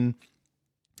quarantine.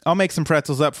 I'll make some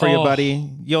pretzels up for you, buddy.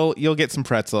 You'll get some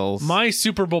pretzels. My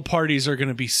Super Bowl parties are going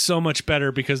to be so much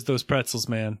better because of those pretzels,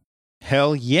 man.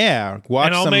 Hell yeah!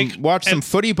 Watch some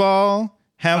footy ball.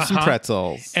 Have some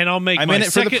pretzels. And I'll make I'm in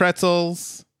it for the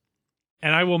pretzels.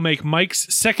 And I will make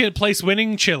Mike's second place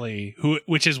winning chili,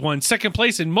 which has won second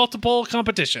place in multiple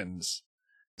competitions.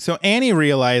 So Annie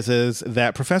realizes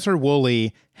that Professor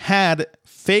Woolley had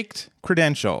faked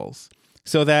credentials.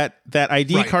 So that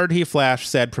ID card he flashed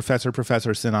said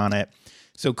Professor Sin on it.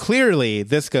 So clearly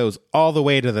this goes all the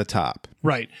way to the top.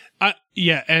 Right.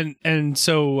 And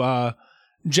so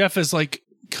Jeff is like,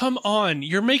 "Come on,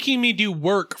 you're making me do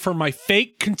work for my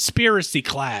fake conspiracy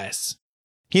class."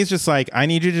 He's just like, "I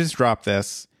need you to just drop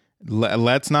this.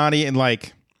 Let's not even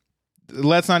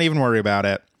worry about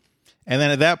it." And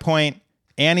then at that point,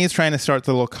 Annie's trying to start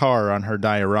the little car on her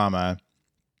diorama.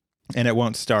 and it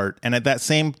won't start. And at that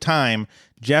same time,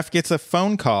 Jeff gets a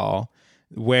phone call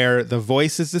where the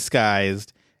voice is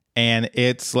disguised, and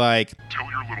it's like, tell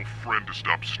your little friend to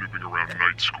stop snooping around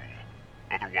night school.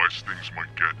 Otherwise, things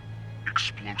might get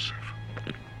explosive.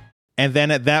 And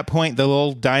then at that point, the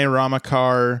little diorama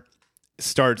car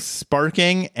starts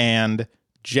sparking, and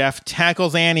Jeff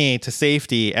tackles Annie to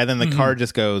safety, and then the car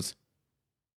just goes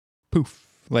poof.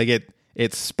 Like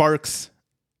it sparks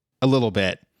a little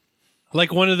bit.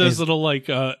 Like one of those little, like,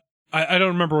 I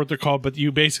don't remember what they're called, but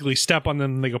you basically step on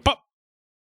them and they go pop.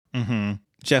 Mm-hmm.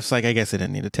 Jeff's like, I guess I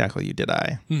didn't need to tackle you, did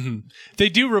I? Mm-hmm. They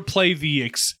do replay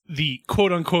the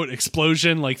quote-unquote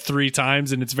explosion like 3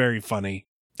 times, and it's very funny.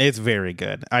 It's very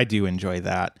good. I do enjoy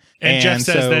that. And Jeff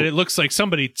says that it looks like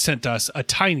somebody sent us a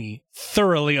tiny,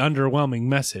 thoroughly underwhelming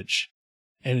message.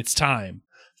 And it's time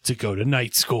to go to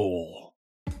night school.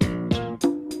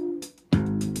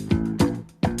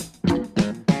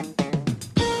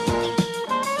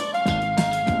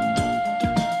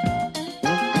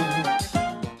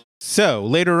 So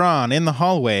later on in the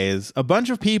hallways, a bunch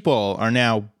of people are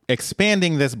now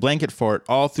expanding this blanket fort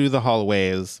all through the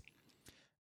hallways.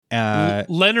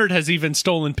 Leonard has even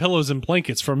stolen pillows and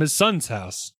blankets from his son's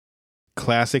house.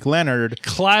 Classic Leonard.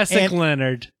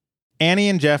 Leonard. Annie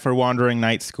and Jeff are wandering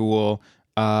night school,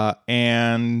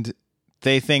 and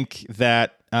they think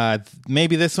that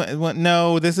maybe this one.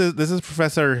 No, this is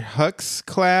Professor Hook's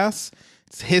class.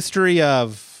 It's history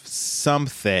of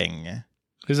something.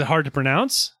 Is it hard to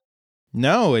pronounce?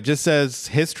 No, it just says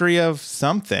history of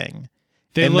something.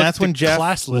 And that's when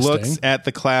Jeff looks at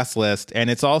the class list, and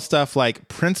it's all stuff like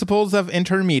Principles of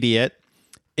Intermediate,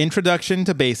 Introduction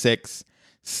to Basics,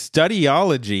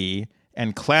 Studyology,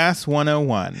 and Class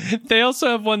 101. They also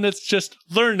have one that's just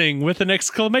learning with an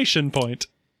exclamation point,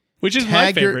 which is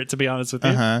my favorite, to be honest with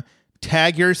you.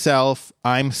 Tag yourself,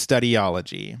 I'm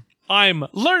Studyology. I'm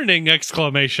learning,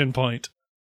 exclamation point.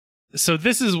 So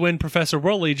this is when Professor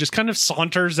Worley just kind of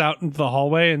saunters out into the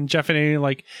hallway, and Jeff and Annie are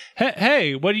like,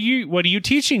 hey, what are you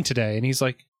teaching today? And he's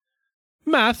like,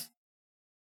 math.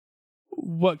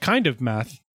 What kind of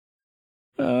math?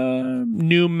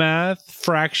 New math,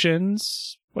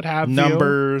 fractions, what have you.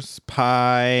 Numbers,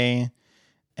 pi.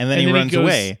 And then he runs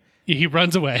away. He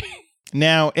runs away.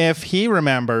 Now, if he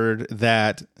remembered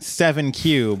that 7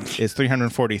 cubed is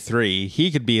 343,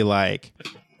 he could be like,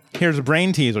 here's a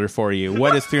brain teaser for you.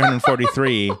 What is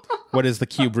 343? What is the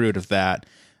cube root of that?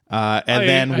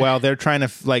 While they're trying to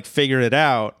figure it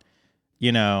out,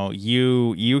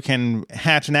 you can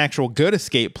hatch an actual good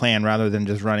escape plan rather than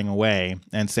just running away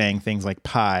and saying things like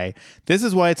pi. This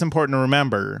is why it's important to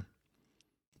remember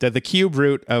that the cube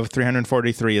root of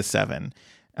 343 is 7.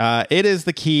 It is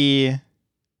the key.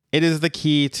 It is the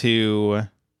key to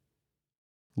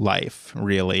life,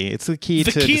 really. It's the key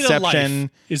to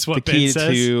deception. Is what the key Ben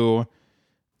says. To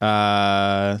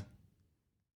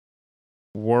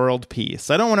world peace.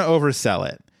 I don't want to oversell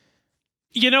it.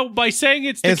 By saying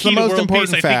it's the key to world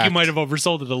peace, I think you might have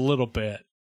oversold it a little bit.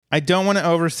 I don't want to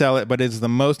oversell it, but it's the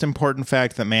most important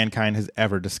fact that mankind has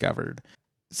ever discovered.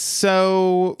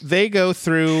 So they go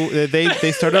through,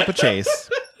 they start up a chase.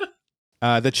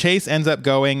 The chase ends up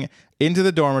going into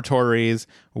the dormitories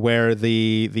where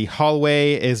the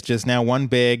hallway is just now one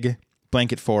big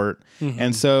blanket fort. Mm-hmm.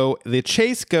 And so the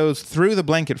chase goes through the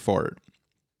blanket fort.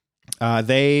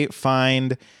 They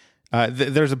find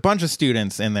there's a bunch of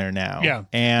students in there now. Yeah.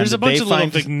 And there's a bunch of little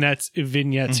vignettes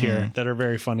mm-hmm. here that are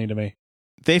very funny to me.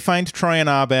 They find Troy and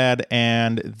Abed,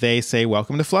 and they say,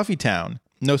 welcome to Fluffy Town.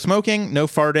 No smoking, no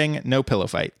farting, no pillow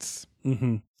fights.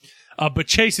 Mm-hmm. But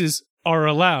chases are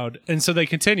allowed, and so they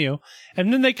continue,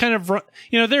 and then they kind of run.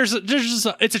 There's just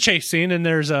it's a chase scene, and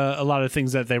there's a lot of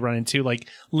things that they run into. Like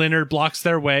Leonard blocks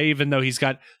their way, even though he's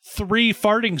got 3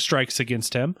 farting strikes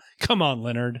against him. Come on,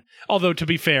 Leonard. Although to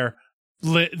be fair,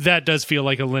 that does feel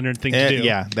like a Leonard thing to do.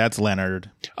 Yeah, that's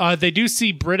Leonard. They do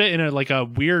see Britta in a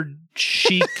weird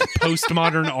chic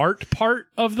postmodern art part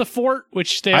of the fort,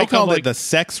 which they all called it the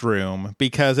sex room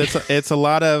because it's a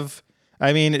lot of.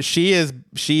 I mean, she is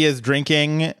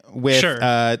drinking with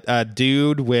a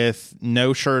dude with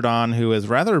no shirt on who is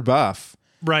rather buff.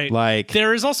 Right. Like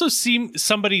there is also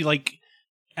somebody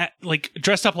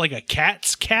dressed up like a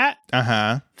cat's cat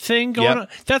thing going on.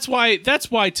 That's why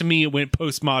to me it went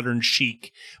postmodern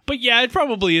chic. But yeah, it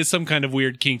probably is some kind of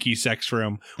weird kinky sex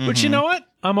room, which you know what?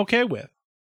 I'm okay with.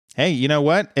 Hey, you know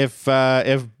what? If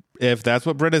that's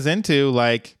what Britta's into,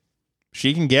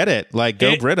 she can get it.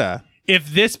 Go Britta.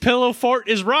 If this pillow fort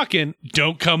is rocking,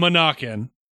 don't come a knocking.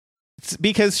 It's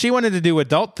because she wanted to do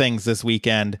adult things this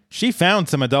weekend. She found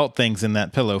some adult things in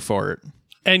that pillow fort.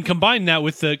 And combine that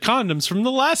with the condoms from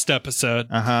the last episode.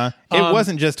 It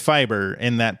wasn't just fiber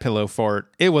in that pillow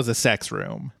fort. It was a sex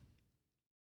room.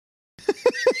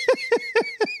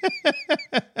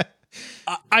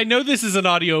 I know this is an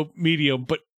audio medium,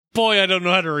 but boy, I don't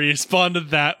know how to respond to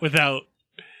that with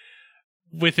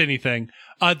anything.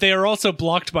 They are also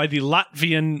blocked by the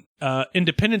Latvian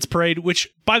Independence Parade, which,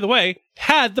 by the way,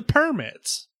 had the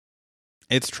permits.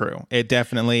 It's true. It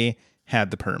definitely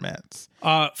had the permits.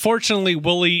 Fortunately,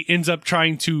 Wooly ends up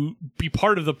trying to be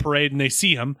part of the parade, and they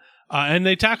see him, and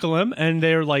they tackle him, and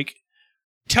they're like,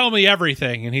 "Tell me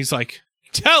everything." And he's like,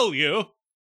 "Tell you?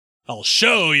 I'll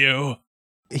show you."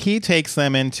 He takes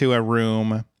them into a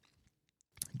room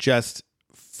just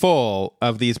full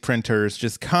of these printers,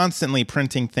 just constantly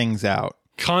printing things out.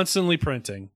 Constantly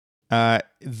printing.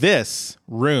 This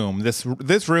room is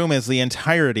the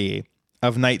entirety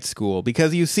of Night School,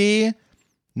 because you see,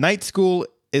 Night School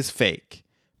is fake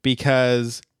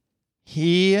because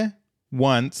he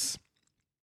once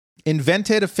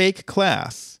invented a fake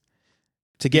class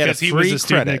to get because a free he was a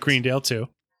student credit. at Greendale too.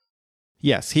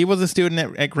 Yes, he was a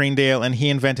student at Greendale, and he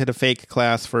invented a fake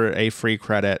class for a free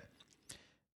credit.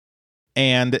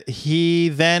 And he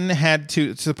then had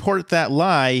to support that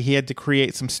lie. He had to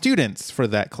create some students for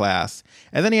that class.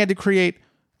 And then he had to create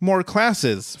more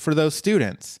classes for those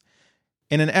students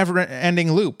in an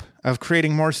ever-ending loop of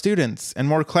creating more students and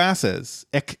more classes,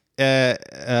 etc.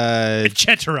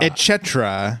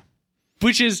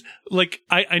 Which is, like,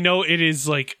 I know it is,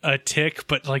 like, a tick,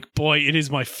 but, like, boy, it is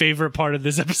my favorite part of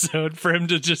this episode for him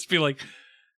to just be like,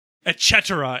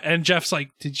 etc. And Jeff's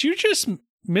like, did you just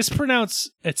mispronounce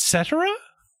etc.?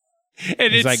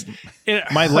 And it's like,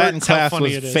 my Latin class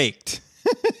was faked.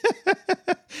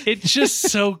 It's just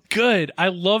so good. I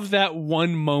love that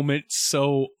one moment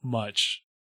so much.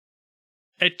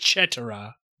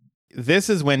 Etc. This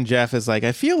is when Jeff is like,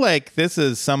 I feel like this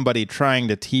is somebody trying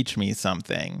to teach me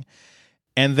something.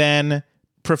 And then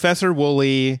Professor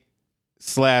Wooly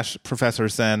 / Professor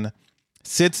Sen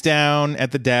sits down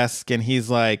at the desk, and he's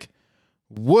like,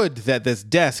 would that this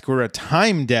desk were a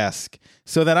time desk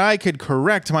so that I could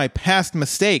correct my past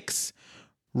mistakes,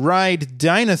 ride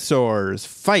dinosaurs,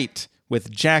 fight with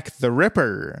Jack the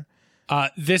Ripper.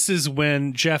 This is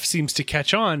when Jeff seems to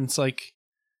catch on. It's like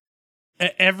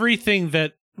everything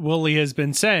that Wooly has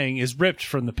been saying is ripped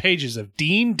from the pages of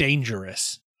Dean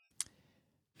Dangerous.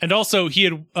 And also,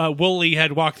 Wooly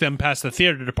had walked them past the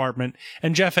theater department,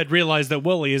 and Jeff had realized that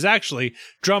Wooly is actually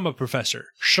drama professor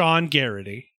Sean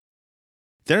Garrity.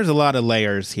 There's a lot of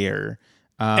layers here.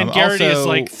 And Garrity is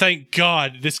like, thank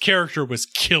God, this character was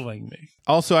killing me.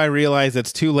 Also, I realize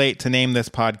it's too late to name this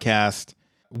podcast.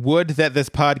 Would that this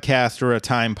podcast were a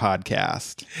time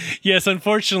podcast. Yes,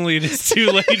 unfortunately, it is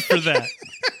too late for that.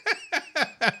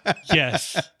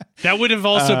 Yes. That would have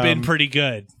also been pretty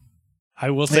good.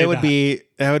 I will say that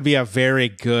would be a very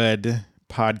good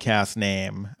podcast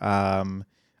name.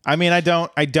 I mean, I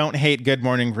don't hate Good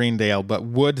Morning Greendale, but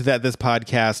would that this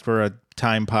podcast were a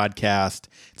time podcast.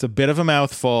 It's a bit of a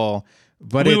mouthful,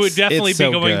 but we would definitely be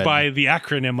so going good. by the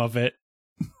acronym of it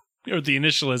or the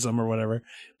initialism or whatever.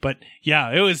 But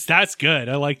yeah, that's good.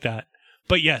 I like that.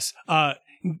 But yes,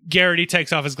 Garrity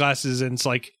takes off his glasses and it's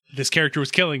like, this character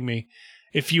was killing me.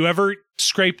 If you ever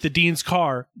scrape the dean's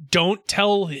car, don't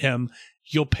tell him.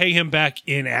 You'll pay him back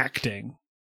in acting.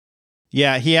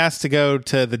 Yeah, he has to go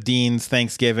to the dean's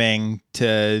Thanksgiving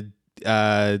to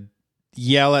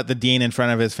yell at the dean in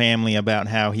front of his family about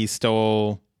how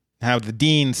the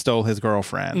dean stole his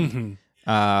girlfriend,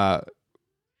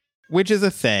 which is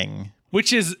a thing.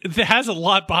 That has a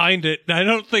lot behind it. And I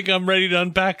don't think I'm ready to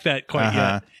unpack that quite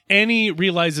yet. Annie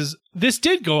realizes this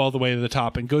did go all the way to the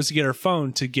top and goes to get her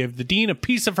phone to give the dean a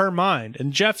piece of her mind.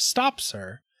 And Jeff stops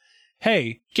her.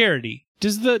 Hey, Garrity,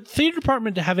 does the theater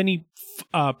department have any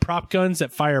prop guns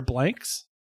that fire blanks?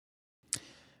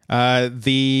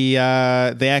 They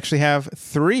actually have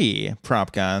 3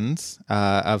 prop guns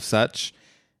of such,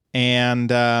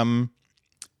 and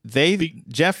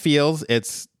Jeff feels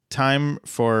it's time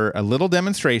for a little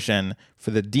demonstration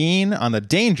for the dean on the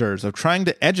dangers of trying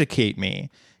to educate me,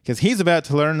 because he's about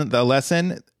to learn the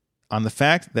lesson on the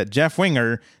fact that Jeff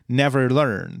Winger never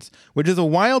learns, which is a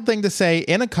wild thing to say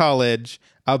in a college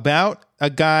about a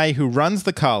guy who runs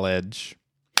the college.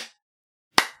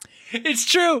 It's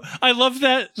true. I love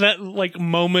that like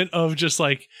moment of just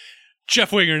like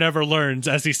Jeff Winger never learns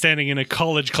as he's standing in a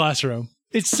college classroom.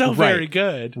 It's so very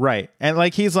good. Right. And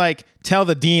like he's like, tell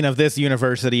the dean of this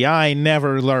university I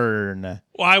never learn.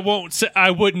 Well,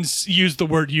 I wouldn't use the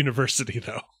word university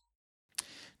though.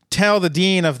 Tell the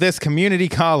dean of this community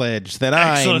college that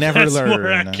I never learn. That's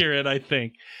more accurate, I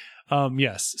think.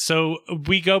 Yes. So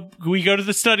we go to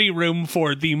the study room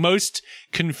for the most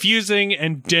confusing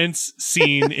and dense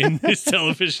scene in this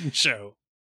television show.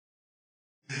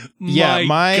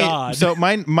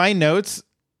 My notes,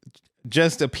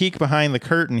 just a peek behind the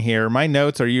curtain here. My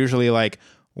notes are usually like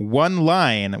one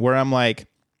line where I'm like,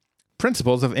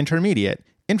 principles of intermediate,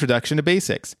 introduction to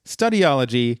basics,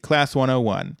 studyology, class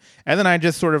 101. And then I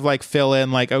just sort of like fill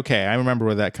in like, okay, I remember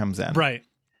where that comes in. Right.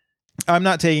 I'm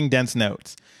not taking dense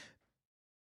notes.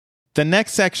 The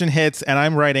next section hits and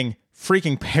I'm writing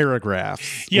freaking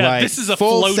paragraphs. Yeah, like this is a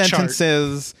full flow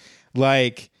sentences.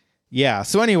 Like, yeah.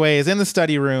 So anyways, in the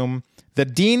study room, the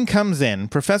dean comes in.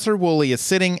 Professor Woolley is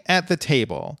sitting at the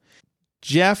table.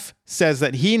 Jeff says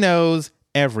that he knows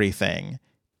everything.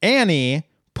 Annie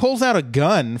pulls out a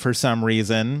gun for some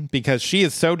reason because she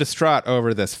is so distraught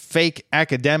over this fake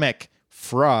academic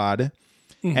fraud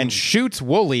and shoots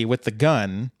Woolley with the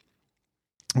gun,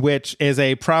 which is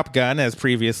a prop gun as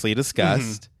previously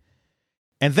discussed.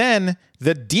 And then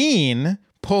the dean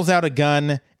pulls out a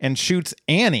gun and shoots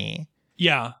Annie.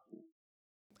 Yeah.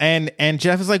 And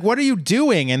Jeff is like, what are you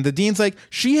doing? And the dean's like,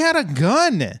 she had a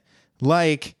gun.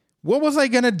 Like, what was I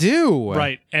going to do?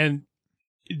 Right. And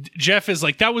Jeff is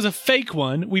like, that was a fake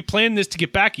one. We planned this to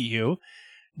get back at you.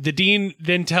 The dean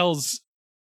then tells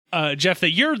Jeff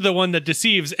that you're the one that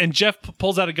deceives, and Jeff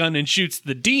pulls out a gun and shoots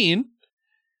the dean.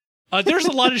 There's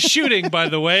a lot of shooting, by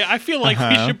the way. I feel like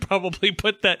we should probably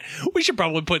put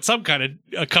some kind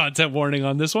of content warning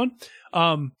on this one.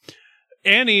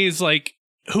 Annie's like,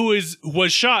 was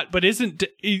shot, but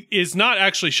is not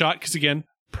actually shot, because again,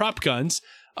 prop guns,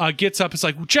 gets up, is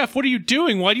like, Jeff, what are you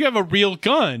doing? Why do you have a real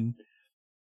gun?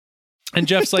 And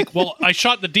Jeff's like, well, I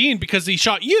shot the dean because he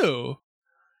shot you.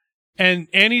 And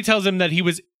Annie tells him that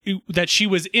she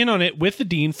was in on it with the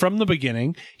dean from the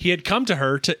beginning. He had come to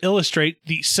her to illustrate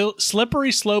the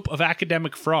slippery slope of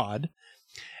academic fraud.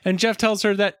 And Jeff tells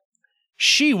her that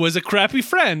she was a crappy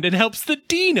friend and helps the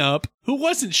dean up, who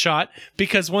wasn't shot,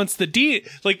 because once the dean,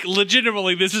 like,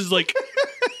 legitimately, this is like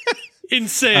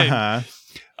insane.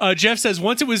 Jeff says,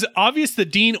 once it was obvious the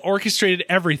dean orchestrated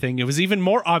everything, it was even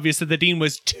more obvious that the dean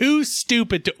was too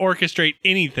stupid to orchestrate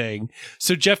anything.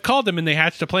 So Jeff called him and they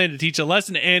hatched a plan to teach a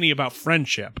lesson to Annie about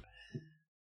friendship.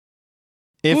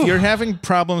 If you're having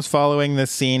problems following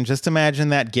this scene, just imagine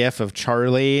that gif of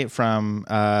Charlie from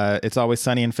It's Always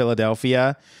Sunny in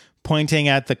Philadelphia pointing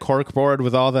at the corkboard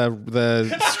with all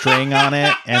the string on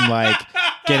it and like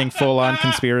getting full on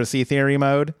conspiracy theory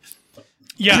mode.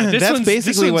 Yeah, that's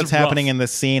basically what's rough. happening in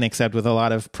this scene, except with a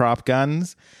lot of prop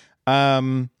guns.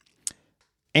 Annie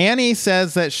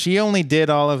says that she only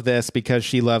did all of this because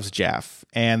she loves Jeff,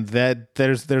 and that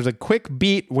there's a quick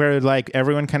beat where like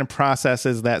everyone kind of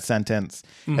processes that sentence,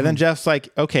 and then Jeff's like,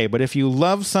 okay, but if you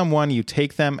love someone, you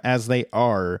take them as they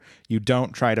are. You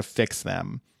don't try to fix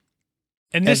them.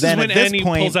 And this is when Annie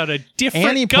pulls out a different gun.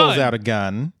 Annie pulls out a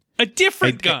gun. A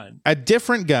different gun. A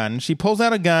different gun. She pulls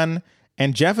out a gun,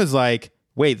 and Jeff is like,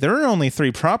 wait, there are only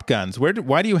 3 prop guns.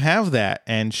 Why do you have that?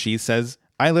 And she says,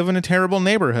 I live in a terrible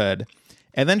neighborhood.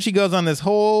 And then she goes on this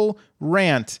whole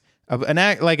rant of an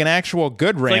actual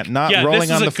good rant, not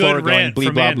rolling on the floor going blee,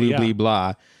 blah, blah, blah,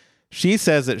 blah. She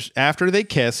says that after they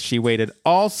kissed, she waited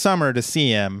all summer to see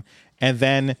him. And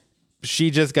then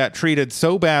she just got treated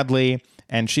so badly.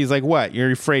 And she's like, what?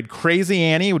 You're afraid crazy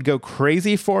Annie would go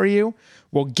crazy for you?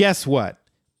 Well, guess what?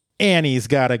 Annie's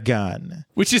got a gun.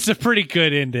 Which is a pretty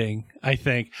good ending, I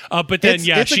think. But then,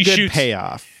 it's a good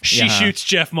payoff. She shoots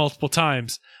Jeff multiple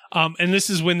times. And this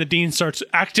is when the dean starts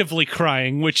actively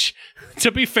crying, which,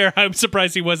 to be fair, I'm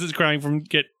surprised he wasn't crying from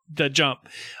the jump.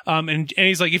 And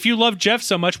he's like, if you love Jeff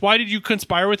so much, why did you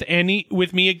conspire with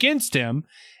me against him?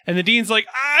 And the dean's like,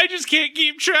 I just can't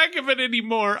keep track of it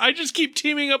anymore. I just keep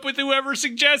teaming up with whoever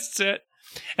suggests it.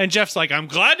 And Jeff's like, I'm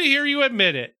glad to hear you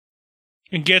admit it.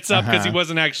 And gets up because he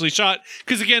wasn't actually shot.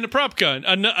 Because again, a prop gun,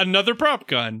 another prop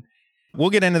gun. We'll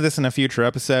get into this in a future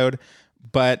episode,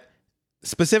 but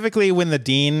specifically when the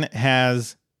dean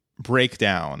has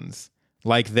breakdowns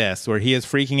like this, where he is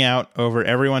freaking out over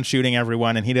everyone shooting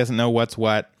everyone and he doesn't know what's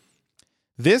what.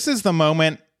 This is the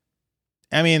moment.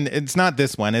 I mean, it's not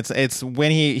this one. It's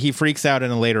when he freaks out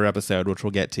in a later episode, which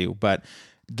we'll get to. But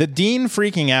the dean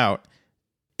freaking out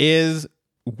is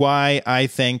why I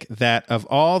think that of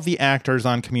all the actors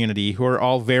on Community, who are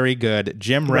all very good,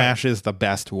 Jim Rash is the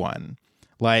best one.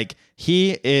 Like,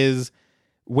 he is,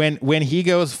 when he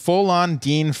goes full on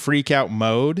Dean freak out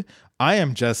mode, I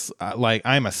am just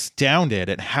I'm astounded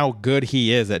at how good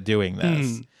he is at doing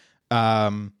this.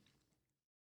 And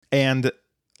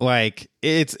like,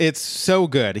 it's so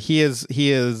good. He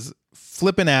is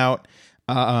flipping out.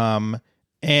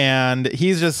 And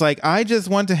he's just like, I just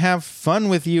want to have fun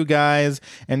with you guys.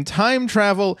 And time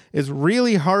travel is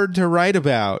really hard to write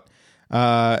about.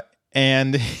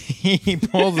 And he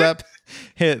pulls up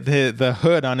the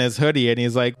hood on his hoodie and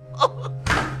he's like,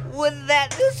 Would that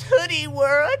this hoodie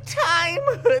were a time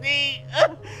hoodie.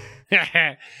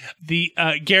 The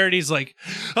Garrity's like,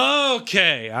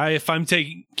 okay, if I'm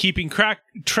keeping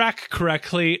track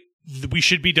correctly, we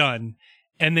should be done.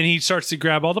 And then he starts to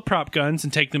grab all the prop guns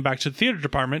and take them back to the theater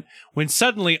department when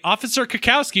suddenly Officer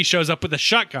Kakowski shows up with a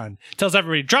shotgun, tells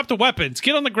everybody, drop the weapons,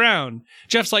 get on the ground.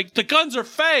 Jeff's like, the guns are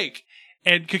fake.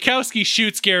 And Kakowski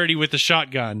shoots Garrity with the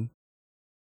shotgun.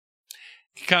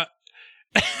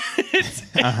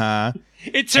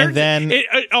 It turns, and then it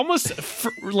almost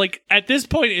like at this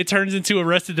point it turns into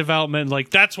Arrested Development.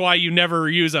 Like that's why you never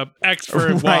use a X for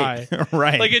a Y.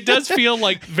 Right. Like it does feel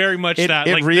like very much that.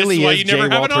 It Like really this is why is you never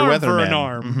J. have Walter an arm Weatherman. for an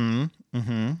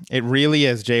arm. It really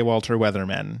is J. Walter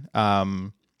Weatherman.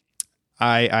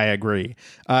 I agree.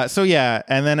 So yeah,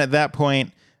 and then at that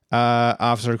point,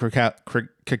 Officer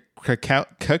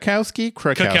Kakowski.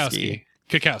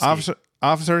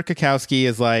 Officer Kakowski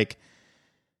is like,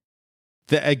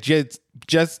 guess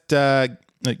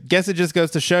it just goes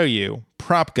to show you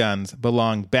prop guns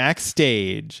belong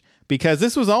backstage, because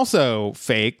this was also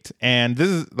faked, and this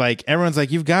is like everyone's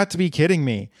like, you've got to be kidding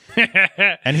me.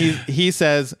 And he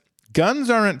says, guns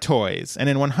aren't toys, and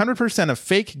in 100% of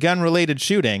fake gun related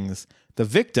shootings, the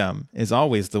victim is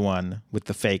always the one with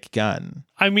the fake gun.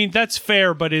 I mean, that's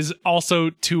fair, but is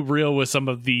also too real with some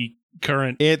of the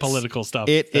current political stuff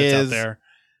that's out there.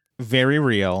 Very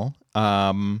real.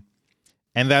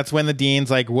 And that's when the dean's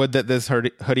like, would that this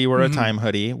hoodie were a time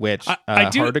hoodie, which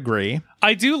hard agree.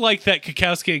 I do like that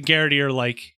Kakowski and Garrity are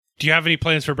like, do you have any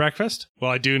plans for breakfast? Well,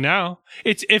 I do now.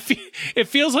 It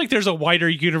feels like there's a wider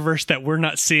universe that we're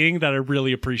not seeing that I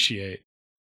really appreciate.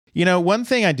 You know, one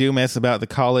thing I do miss about the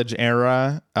college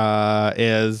era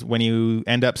is when you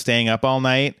end up staying up all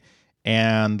night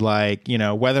and like, you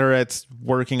know, whether it's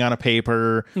working on a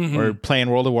paper or playing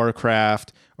World of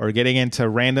Warcraft or getting into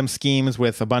random schemes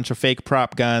with a bunch of fake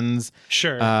prop guns.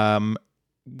 Sure.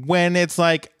 When it's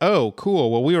like, oh,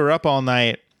 cool. Well, we were up all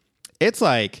night. It's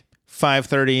like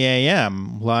 5:30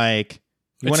 a.m. Like,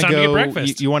 you want to go?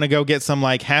 You want to go get some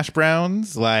like hash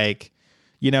browns, like,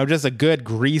 you know, just a good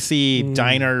greasy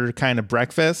diner kind of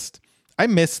breakfast. I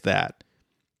miss that.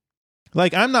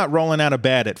 Like, I'm not rolling out of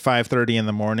bed at 5:30 in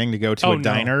the morning to go to a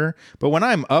diner, but when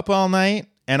I'm up all night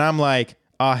and I'm like,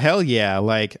 oh, hell yeah.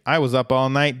 Like, I was up all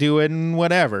night doing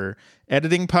whatever,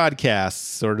 editing podcasts,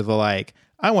 sort of the like,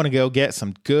 I want to go get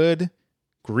some good,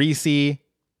 greasy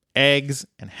eggs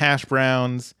and hash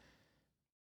browns.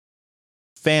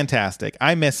 Fantastic.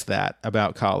 I miss that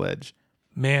about college.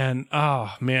 Man,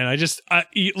 I know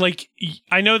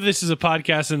this is a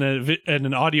podcast and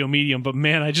an audio medium, but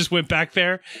man, I just went back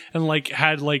there and like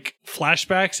had like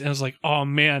flashbacks and I was like, oh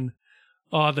man,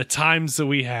 the times that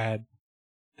we had.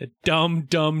 The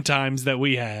dumb times that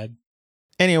we had.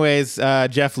 Anyways,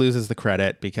 Jeff loses the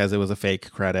credit because it was a fake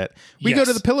credit. We go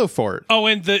to the Pillow Fort. Oh,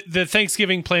 and the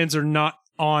Thanksgiving plans are not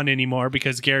on anymore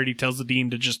because Garrity tells the dean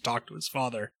to just talk to his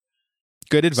father.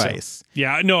 Good advice. So,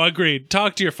 yeah, no, agreed.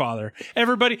 Talk to your father.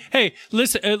 Everybody, hey,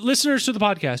 listeners to the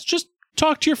podcast, just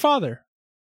talk to your father.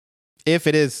 If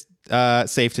it is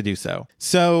safe to do so.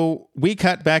 So we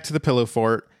cut back to the Pillow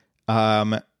Fort.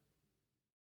 They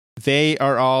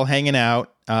are all hanging out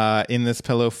in this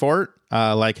Pillow Fort,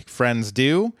 like friends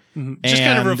do. Just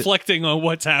kind of reflecting on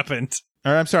what's happened.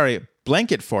 Or I'm sorry,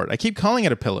 Blanket Fort. I keep calling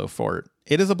it a Pillow Fort.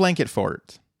 It is a Blanket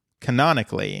Fort,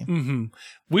 canonically.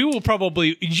 We will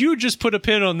probably... You just put a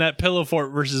pin on that Pillow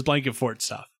Fort versus Blanket Fort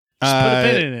stuff. Just put a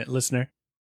pin in it, listener.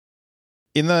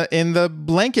 In the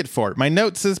Blanket Fort. My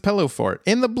note says Pillow Fort.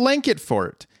 In the Blanket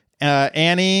Fort,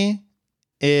 Annie...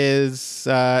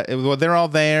 they're all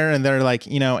there and they're like,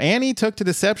 you know, Annie took to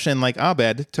deception like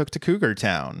Abed took to Cougar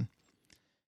Town.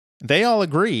 They all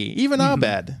agree, even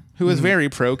Abed, who is very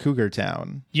pro Cougar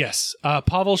Town. Yes.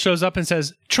 Pavel shows up and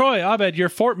says, Troy, Abed, your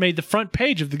fort made the front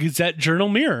page of the Gazette Journal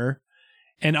Mirror.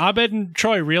 And Abed and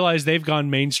Troy realize they've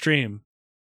gone mainstream.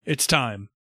 It's time.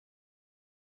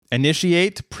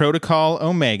 Initiate Protocol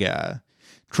Omega.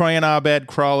 Troy and Abed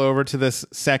crawl over to this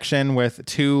section with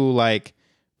two like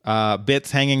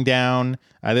bits hanging down.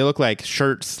 They look like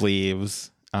shirt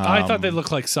sleeves. I thought they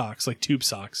looked like socks, like tube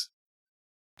socks.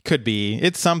 Could be.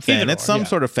 It's something. It's some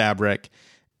sort of fabric.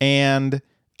 And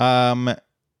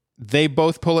they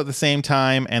both pull at the same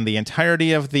time, and the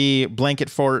entirety of the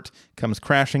Blanket Fort comes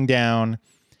crashing down.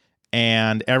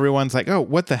 And everyone's like, oh,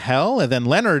 what the hell? And then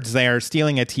Leonard's there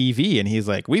stealing a TV, and he's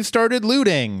like, we've started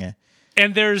looting.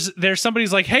 And there's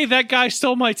somebody's like, hey, that guy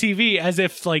stole my TV, as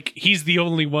if like he's the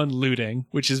only one looting,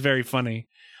 which is very funny.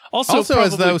 Also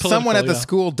as though someone at the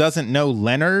school doesn't know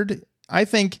Leonard. I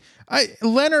think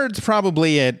Leonard's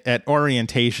probably at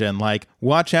orientation, like,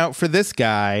 watch out for this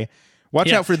guy.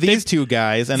 Watch out for these two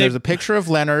guys. And there's a picture of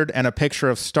Leonard and a picture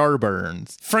of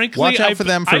Starburns. Frankly, watch out for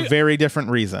them for very different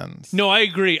reasons. No, I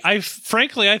agree. I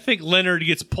think Leonard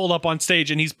gets pulled up on stage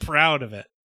and he's proud of it.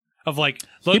 Of like,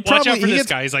 look, watch out for this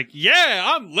guy. He's like,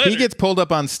 yeah, I'm Leonard. He gets pulled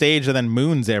up on stage and then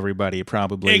moons everybody,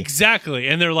 probably. Exactly.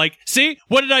 And they're like, see,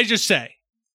 what did I just say?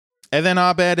 And then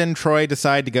Abed and Troy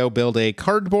decide to go build a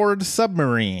cardboard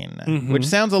submarine, which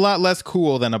sounds a lot less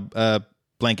cool than a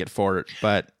blanket fort,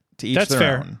 but to each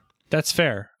their own. That's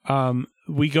fair.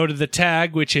 We go to the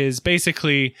tag, which is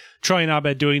basically Troy and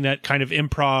Abed doing that kind of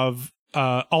improv,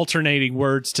 alternating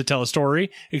words to tell a story,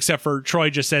 except for Troy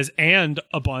just says "and"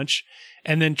 a bunch,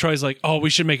 and then Troy's like, "Oh, we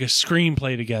should make a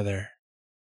screenplay together."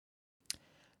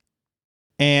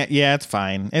 And yeah, it's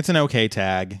fine. It's an okay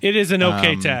tag. It is an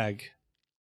okay tag.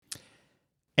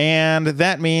 And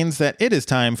that means that it is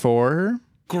time for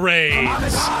grades.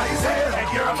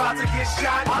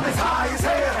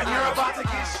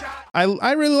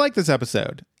 I really like this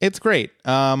episode. It's great.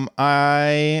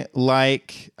 I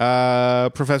like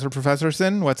Professor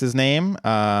Professorson. What's his name?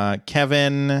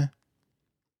 Kevin.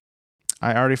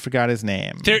 I already forgot his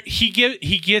name. He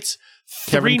gets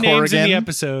three names in the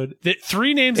episode.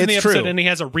 Three names in the episode, and he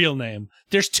has a real name.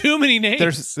 There's too many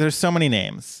names. There's so many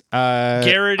names.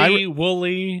 Garrity,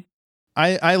 Wooly.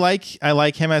 I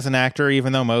like him as an actor,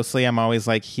 even though mostly I'm always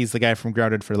like, he's the guy from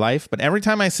Grounded for Life. But every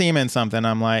time I see him in something,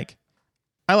 I'm like,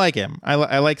 I like him.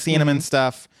 I like seeing him in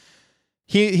stuff.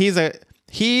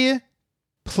 He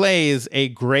plays a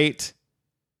great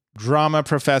drama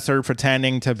professor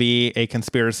pretending to be a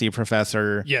conspiracy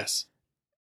professor. Yes.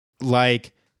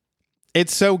 Like,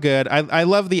 it's so good. I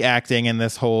love the acting in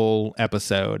this whole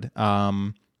episode.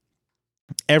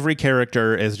 Every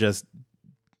character is just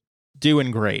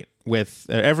doing great.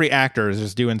 Every actor is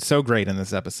just doing so great in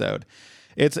this episode.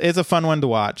 It's a fun one to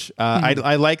watch.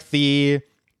 I like the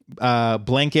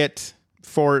blanket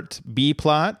fort B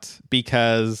plot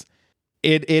because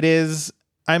it is.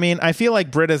 I mean, I feel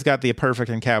like Britta's got the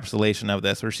perfect encapsulation of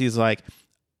this, where she's like,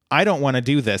 I don't want to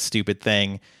do this stupid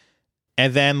thing,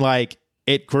 and then like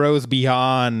it grows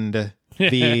beyond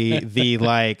the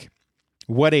like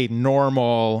what a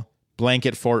normal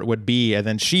blanket fort would be, and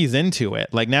then she's into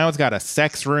it. Like now it's got a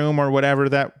sex room or whatever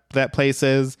that place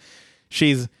is.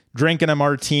 She's drinking a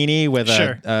martini with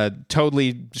a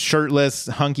totally shirtless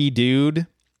hunky dude.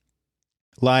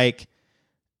 Like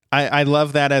I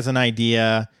love that as an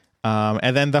idea.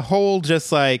 And then the whole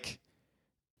just like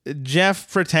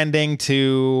Jeff pretending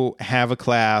to have a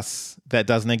class that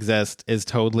doesn't exist is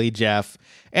totally Jeff.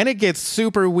 And it gets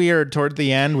super weird toward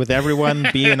the end with everyone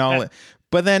being all.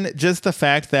 But then just the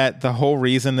fact that the whole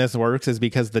reason this works is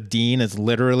because the dean is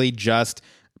literally just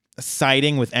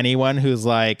siding with anyone who's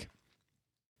like,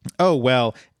 oh,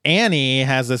 well, Annie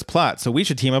has this plot, so we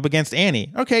should team up against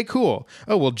Annie. Okay, cool.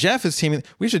 Oh, well, Jeff is teaming.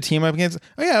 We should team up against.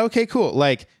 Oh, yeah, okay, cool.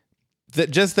 Like,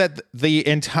 just that the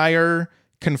entire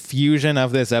confusion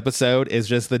of this episode is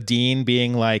just the dean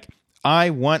being like,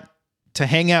 I want to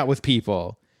hang out with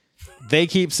people. They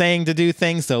keep saying to do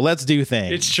things, so let's do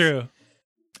things. It's true.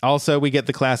 Also, we get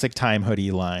the classic time hoodie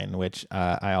line, which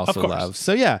I also love.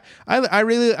 So yeah, I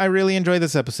really enjoy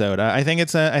this episode. I think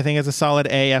it's a solid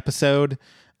A episode.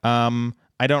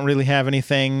 I don't really have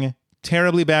anything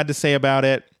terribly bad to say about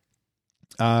it.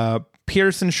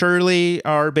 Pierce and Shirley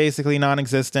are basically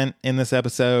non-existent in this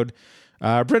episode.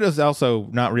 Britta's also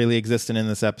not really existent in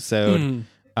this episode.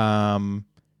 So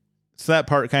that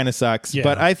part kind of sucks. Yeah.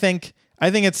 But I think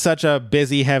it's such a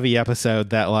busy, heavy episode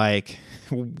that like,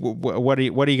 what are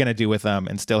you going to do with them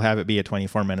and still have it be a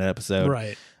 24-minute episode?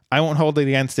 Right. I won't hold it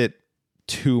against it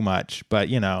too much, but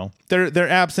you know, their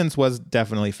absence was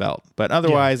definitely felt. But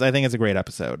otherwise, I think it's a great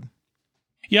episode.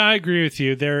 Yeah, I agree with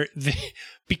you.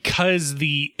 Because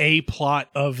the A plot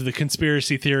of the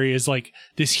conspiracy theory is like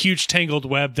this huge tangled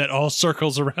web that all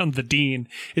circles around the dean.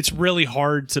 It's really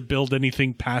hard to build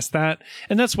anything past that.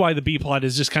 And that's why the B plot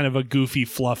is just kind of a goofy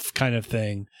fluff kind of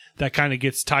thing that kind of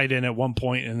gets tied in at one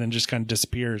point and then just kind of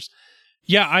disappears.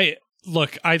 Yeah, I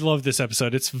love this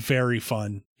episode. It's very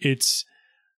fun. It's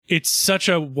such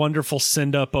a wonderful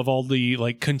send up of all the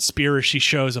like conspiracy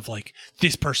shows of like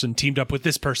this person teamed up with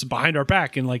this person behind our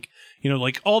back, and like, you know,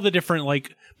 like all the different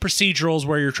like procedurals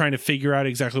where you're trying to figure out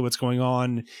exactly what's going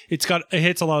on. It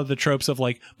hits a lot of the tropes of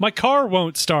like, my car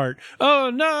won't start.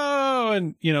 Oh no.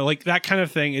 And you know, like that kind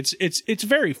of thing. It's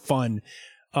very fun.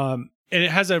 And it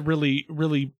has a really,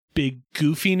 really big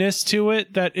goofiness to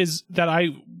it that I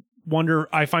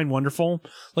find wonderful.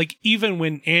 Like, even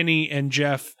when Annie and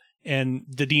Jeff and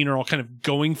the Dean are all kind of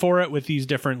going for it with these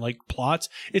different like plots,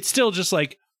 it's still just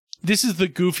like, this is the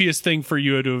goofiest thing for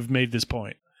you to have made this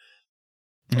point.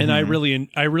 Mm-hmm. And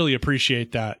I really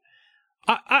appreciate that.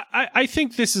 I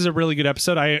think this is a really good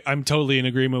episode. I'm totally in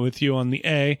agreement with you on the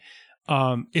A.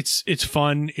 It's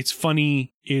fun, it's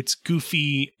funny, it's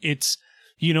goofy, it's,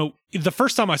 you know, the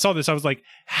first time I saw this, I was like,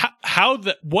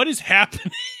 what is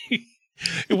happening?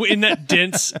 in that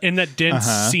dense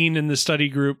scene in the study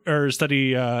group or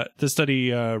study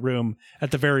room at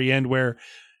the very end, where,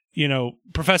 you know,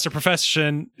 Professor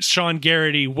Sean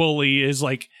Garrity Woolley is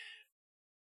like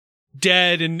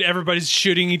dead and everybody's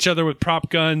shooting each other with prop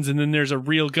guns, and then there's a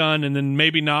real gun, and then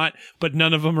maybe not, but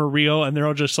none of them are real, and they're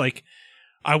all just like,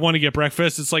 I want to get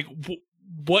breakfast. It's like,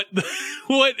 what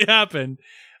happened?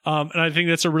 And I think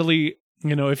that's a really,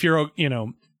 you know, if you're, you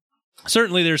know,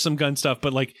 certainly there's some gun stuff,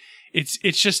 but like, it's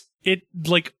just, it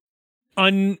like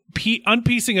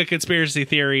unpiecing a conspiracy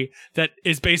theory that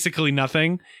is basically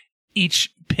nothing, each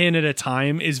pin at a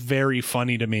time, is very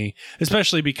funny to me,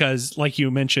 especially because, like you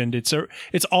mentioned, it's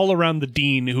all around the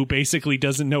Dean, who basically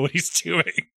doesn't know what he's doing.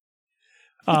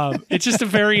 It's just a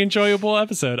very enjoyable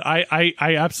episode. I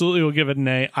absolutely will give it an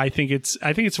A. I think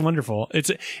it's wonderful.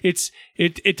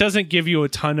 It doesn't give you a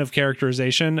ton of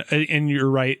characterization, and you're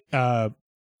right.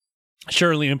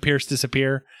 Shirley and Pierce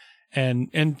disappear,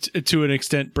 and to an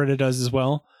extent Britta does as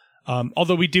well.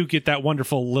 Although we do get that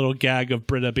wonderful little gag of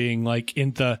Britta being like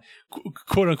in the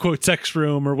quote unquote sex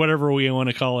room or whatever we want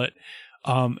to call it.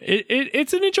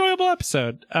 It's an enjoyable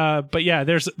episode. But yeah,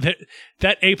 there's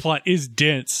that A plot is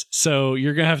dense, so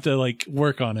you're gonna have to like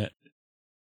work on it.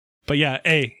 But yeah,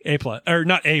 A plus, or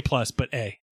not A plus, but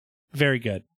A. Very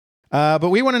good. But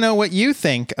we want to know what you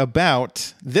think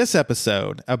about this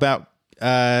episode, about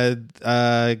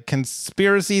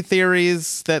conspiracy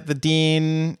theories that the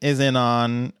Dean is in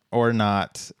on or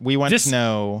not. We want to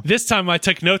know. This time I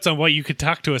took notes on what you could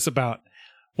talk to us about.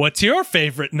 What's your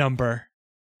favorite number?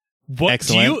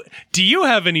 Excellent. Do you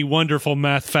have any wonderful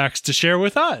math facts to share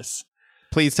with us?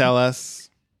 Please tell us.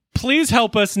 Please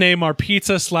help us name our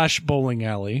pizza/bowling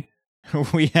alley.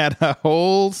 We had a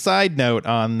whole side note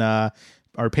on our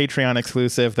Patreon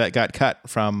exclusive that got cut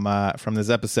from this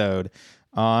episode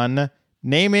on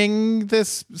naming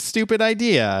this stupid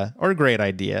idea or great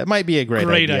idea. It might be a great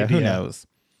idea. Who knows?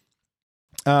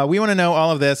 We want to know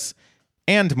all of this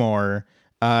and more.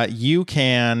 You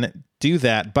can do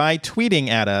that by tweeting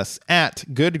at us at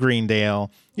Good Greendale.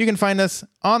 You can find us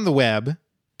on the web,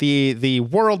 the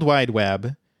World Wide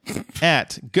Web,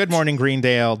 at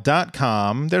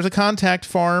goodmorninggreendale.com. There's a contact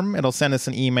form. It'll send us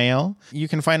an email. You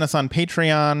can find us on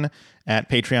Patreon at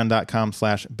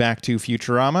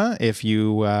patreon.com/backtoffuturama. If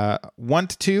you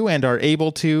want to and are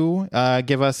able to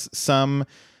give us some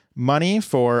money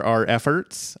for our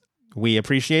efforts, we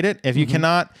appreciate it. If you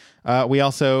cannot, we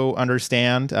also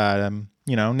understand.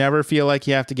 Never feel like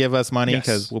you have to give us money,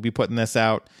 because we'll be putting this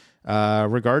out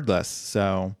regardless.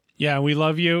 So yeah, we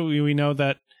love you. We know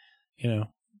that,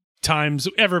 times,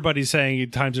 everybody's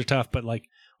saying times are tough, but like,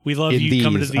 we love you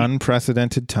coming to the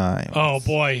unprecedented times. Oh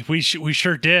boy, we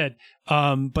sure did.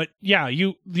 But yeah,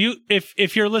 you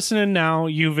if you're listening now,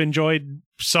 you've enjoyed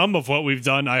some of what we've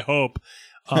done, I hope.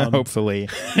 Hopefully.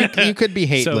 You could be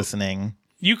hate listening.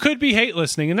 You could be hate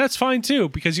listening, and that's fine too,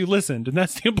 because you listened, and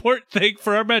that's the important thing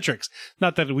for our metrics.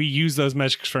 Not that we use those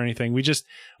metrics for anything.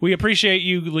 We appreciate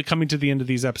you coming to the end of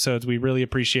these episodes. We really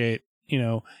appreciate,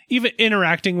 even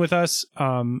interacting with us.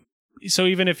 So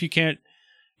even if you can't,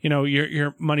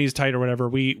 your money is tight or whatever,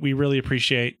 we really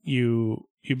appreciate you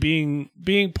being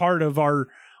part of our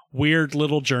weird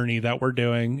little journey that we're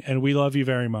doing, and we love you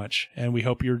very much, and we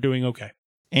hope you're doing okay.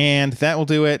 And that will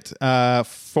do it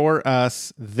for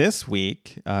us this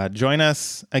week. Join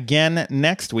us again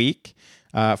next week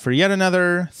for yet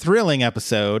another thrilling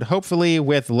episode, hopefully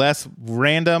with less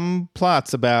random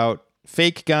plots about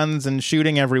fake guns and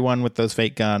shooting everyone with those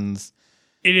fake guns.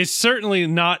 It is certainly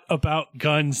not about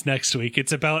guns next week.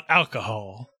 It's about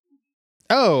alcohol.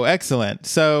 Oh, excellent.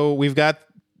 So we've got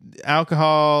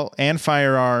alcohol and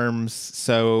firearms.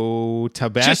 So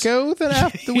tobacco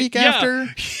the week after?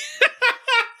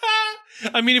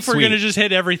 I mean, if we're going to just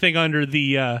hit everything under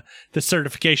the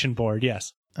certification board,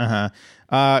 yes.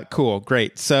 Cool.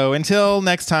 Great. So until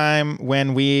next time,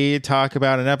 when we talk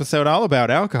about an episode all about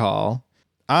alcohol,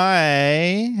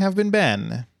 I have been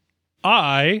Ben.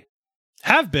 I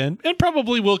have been, and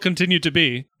probably will continue to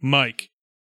be, Mike.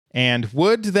 And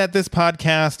would that this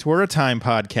podcast were a time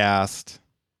podcast.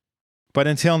 But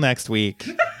until next week.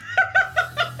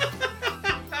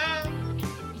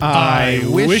 I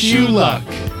wish you luck.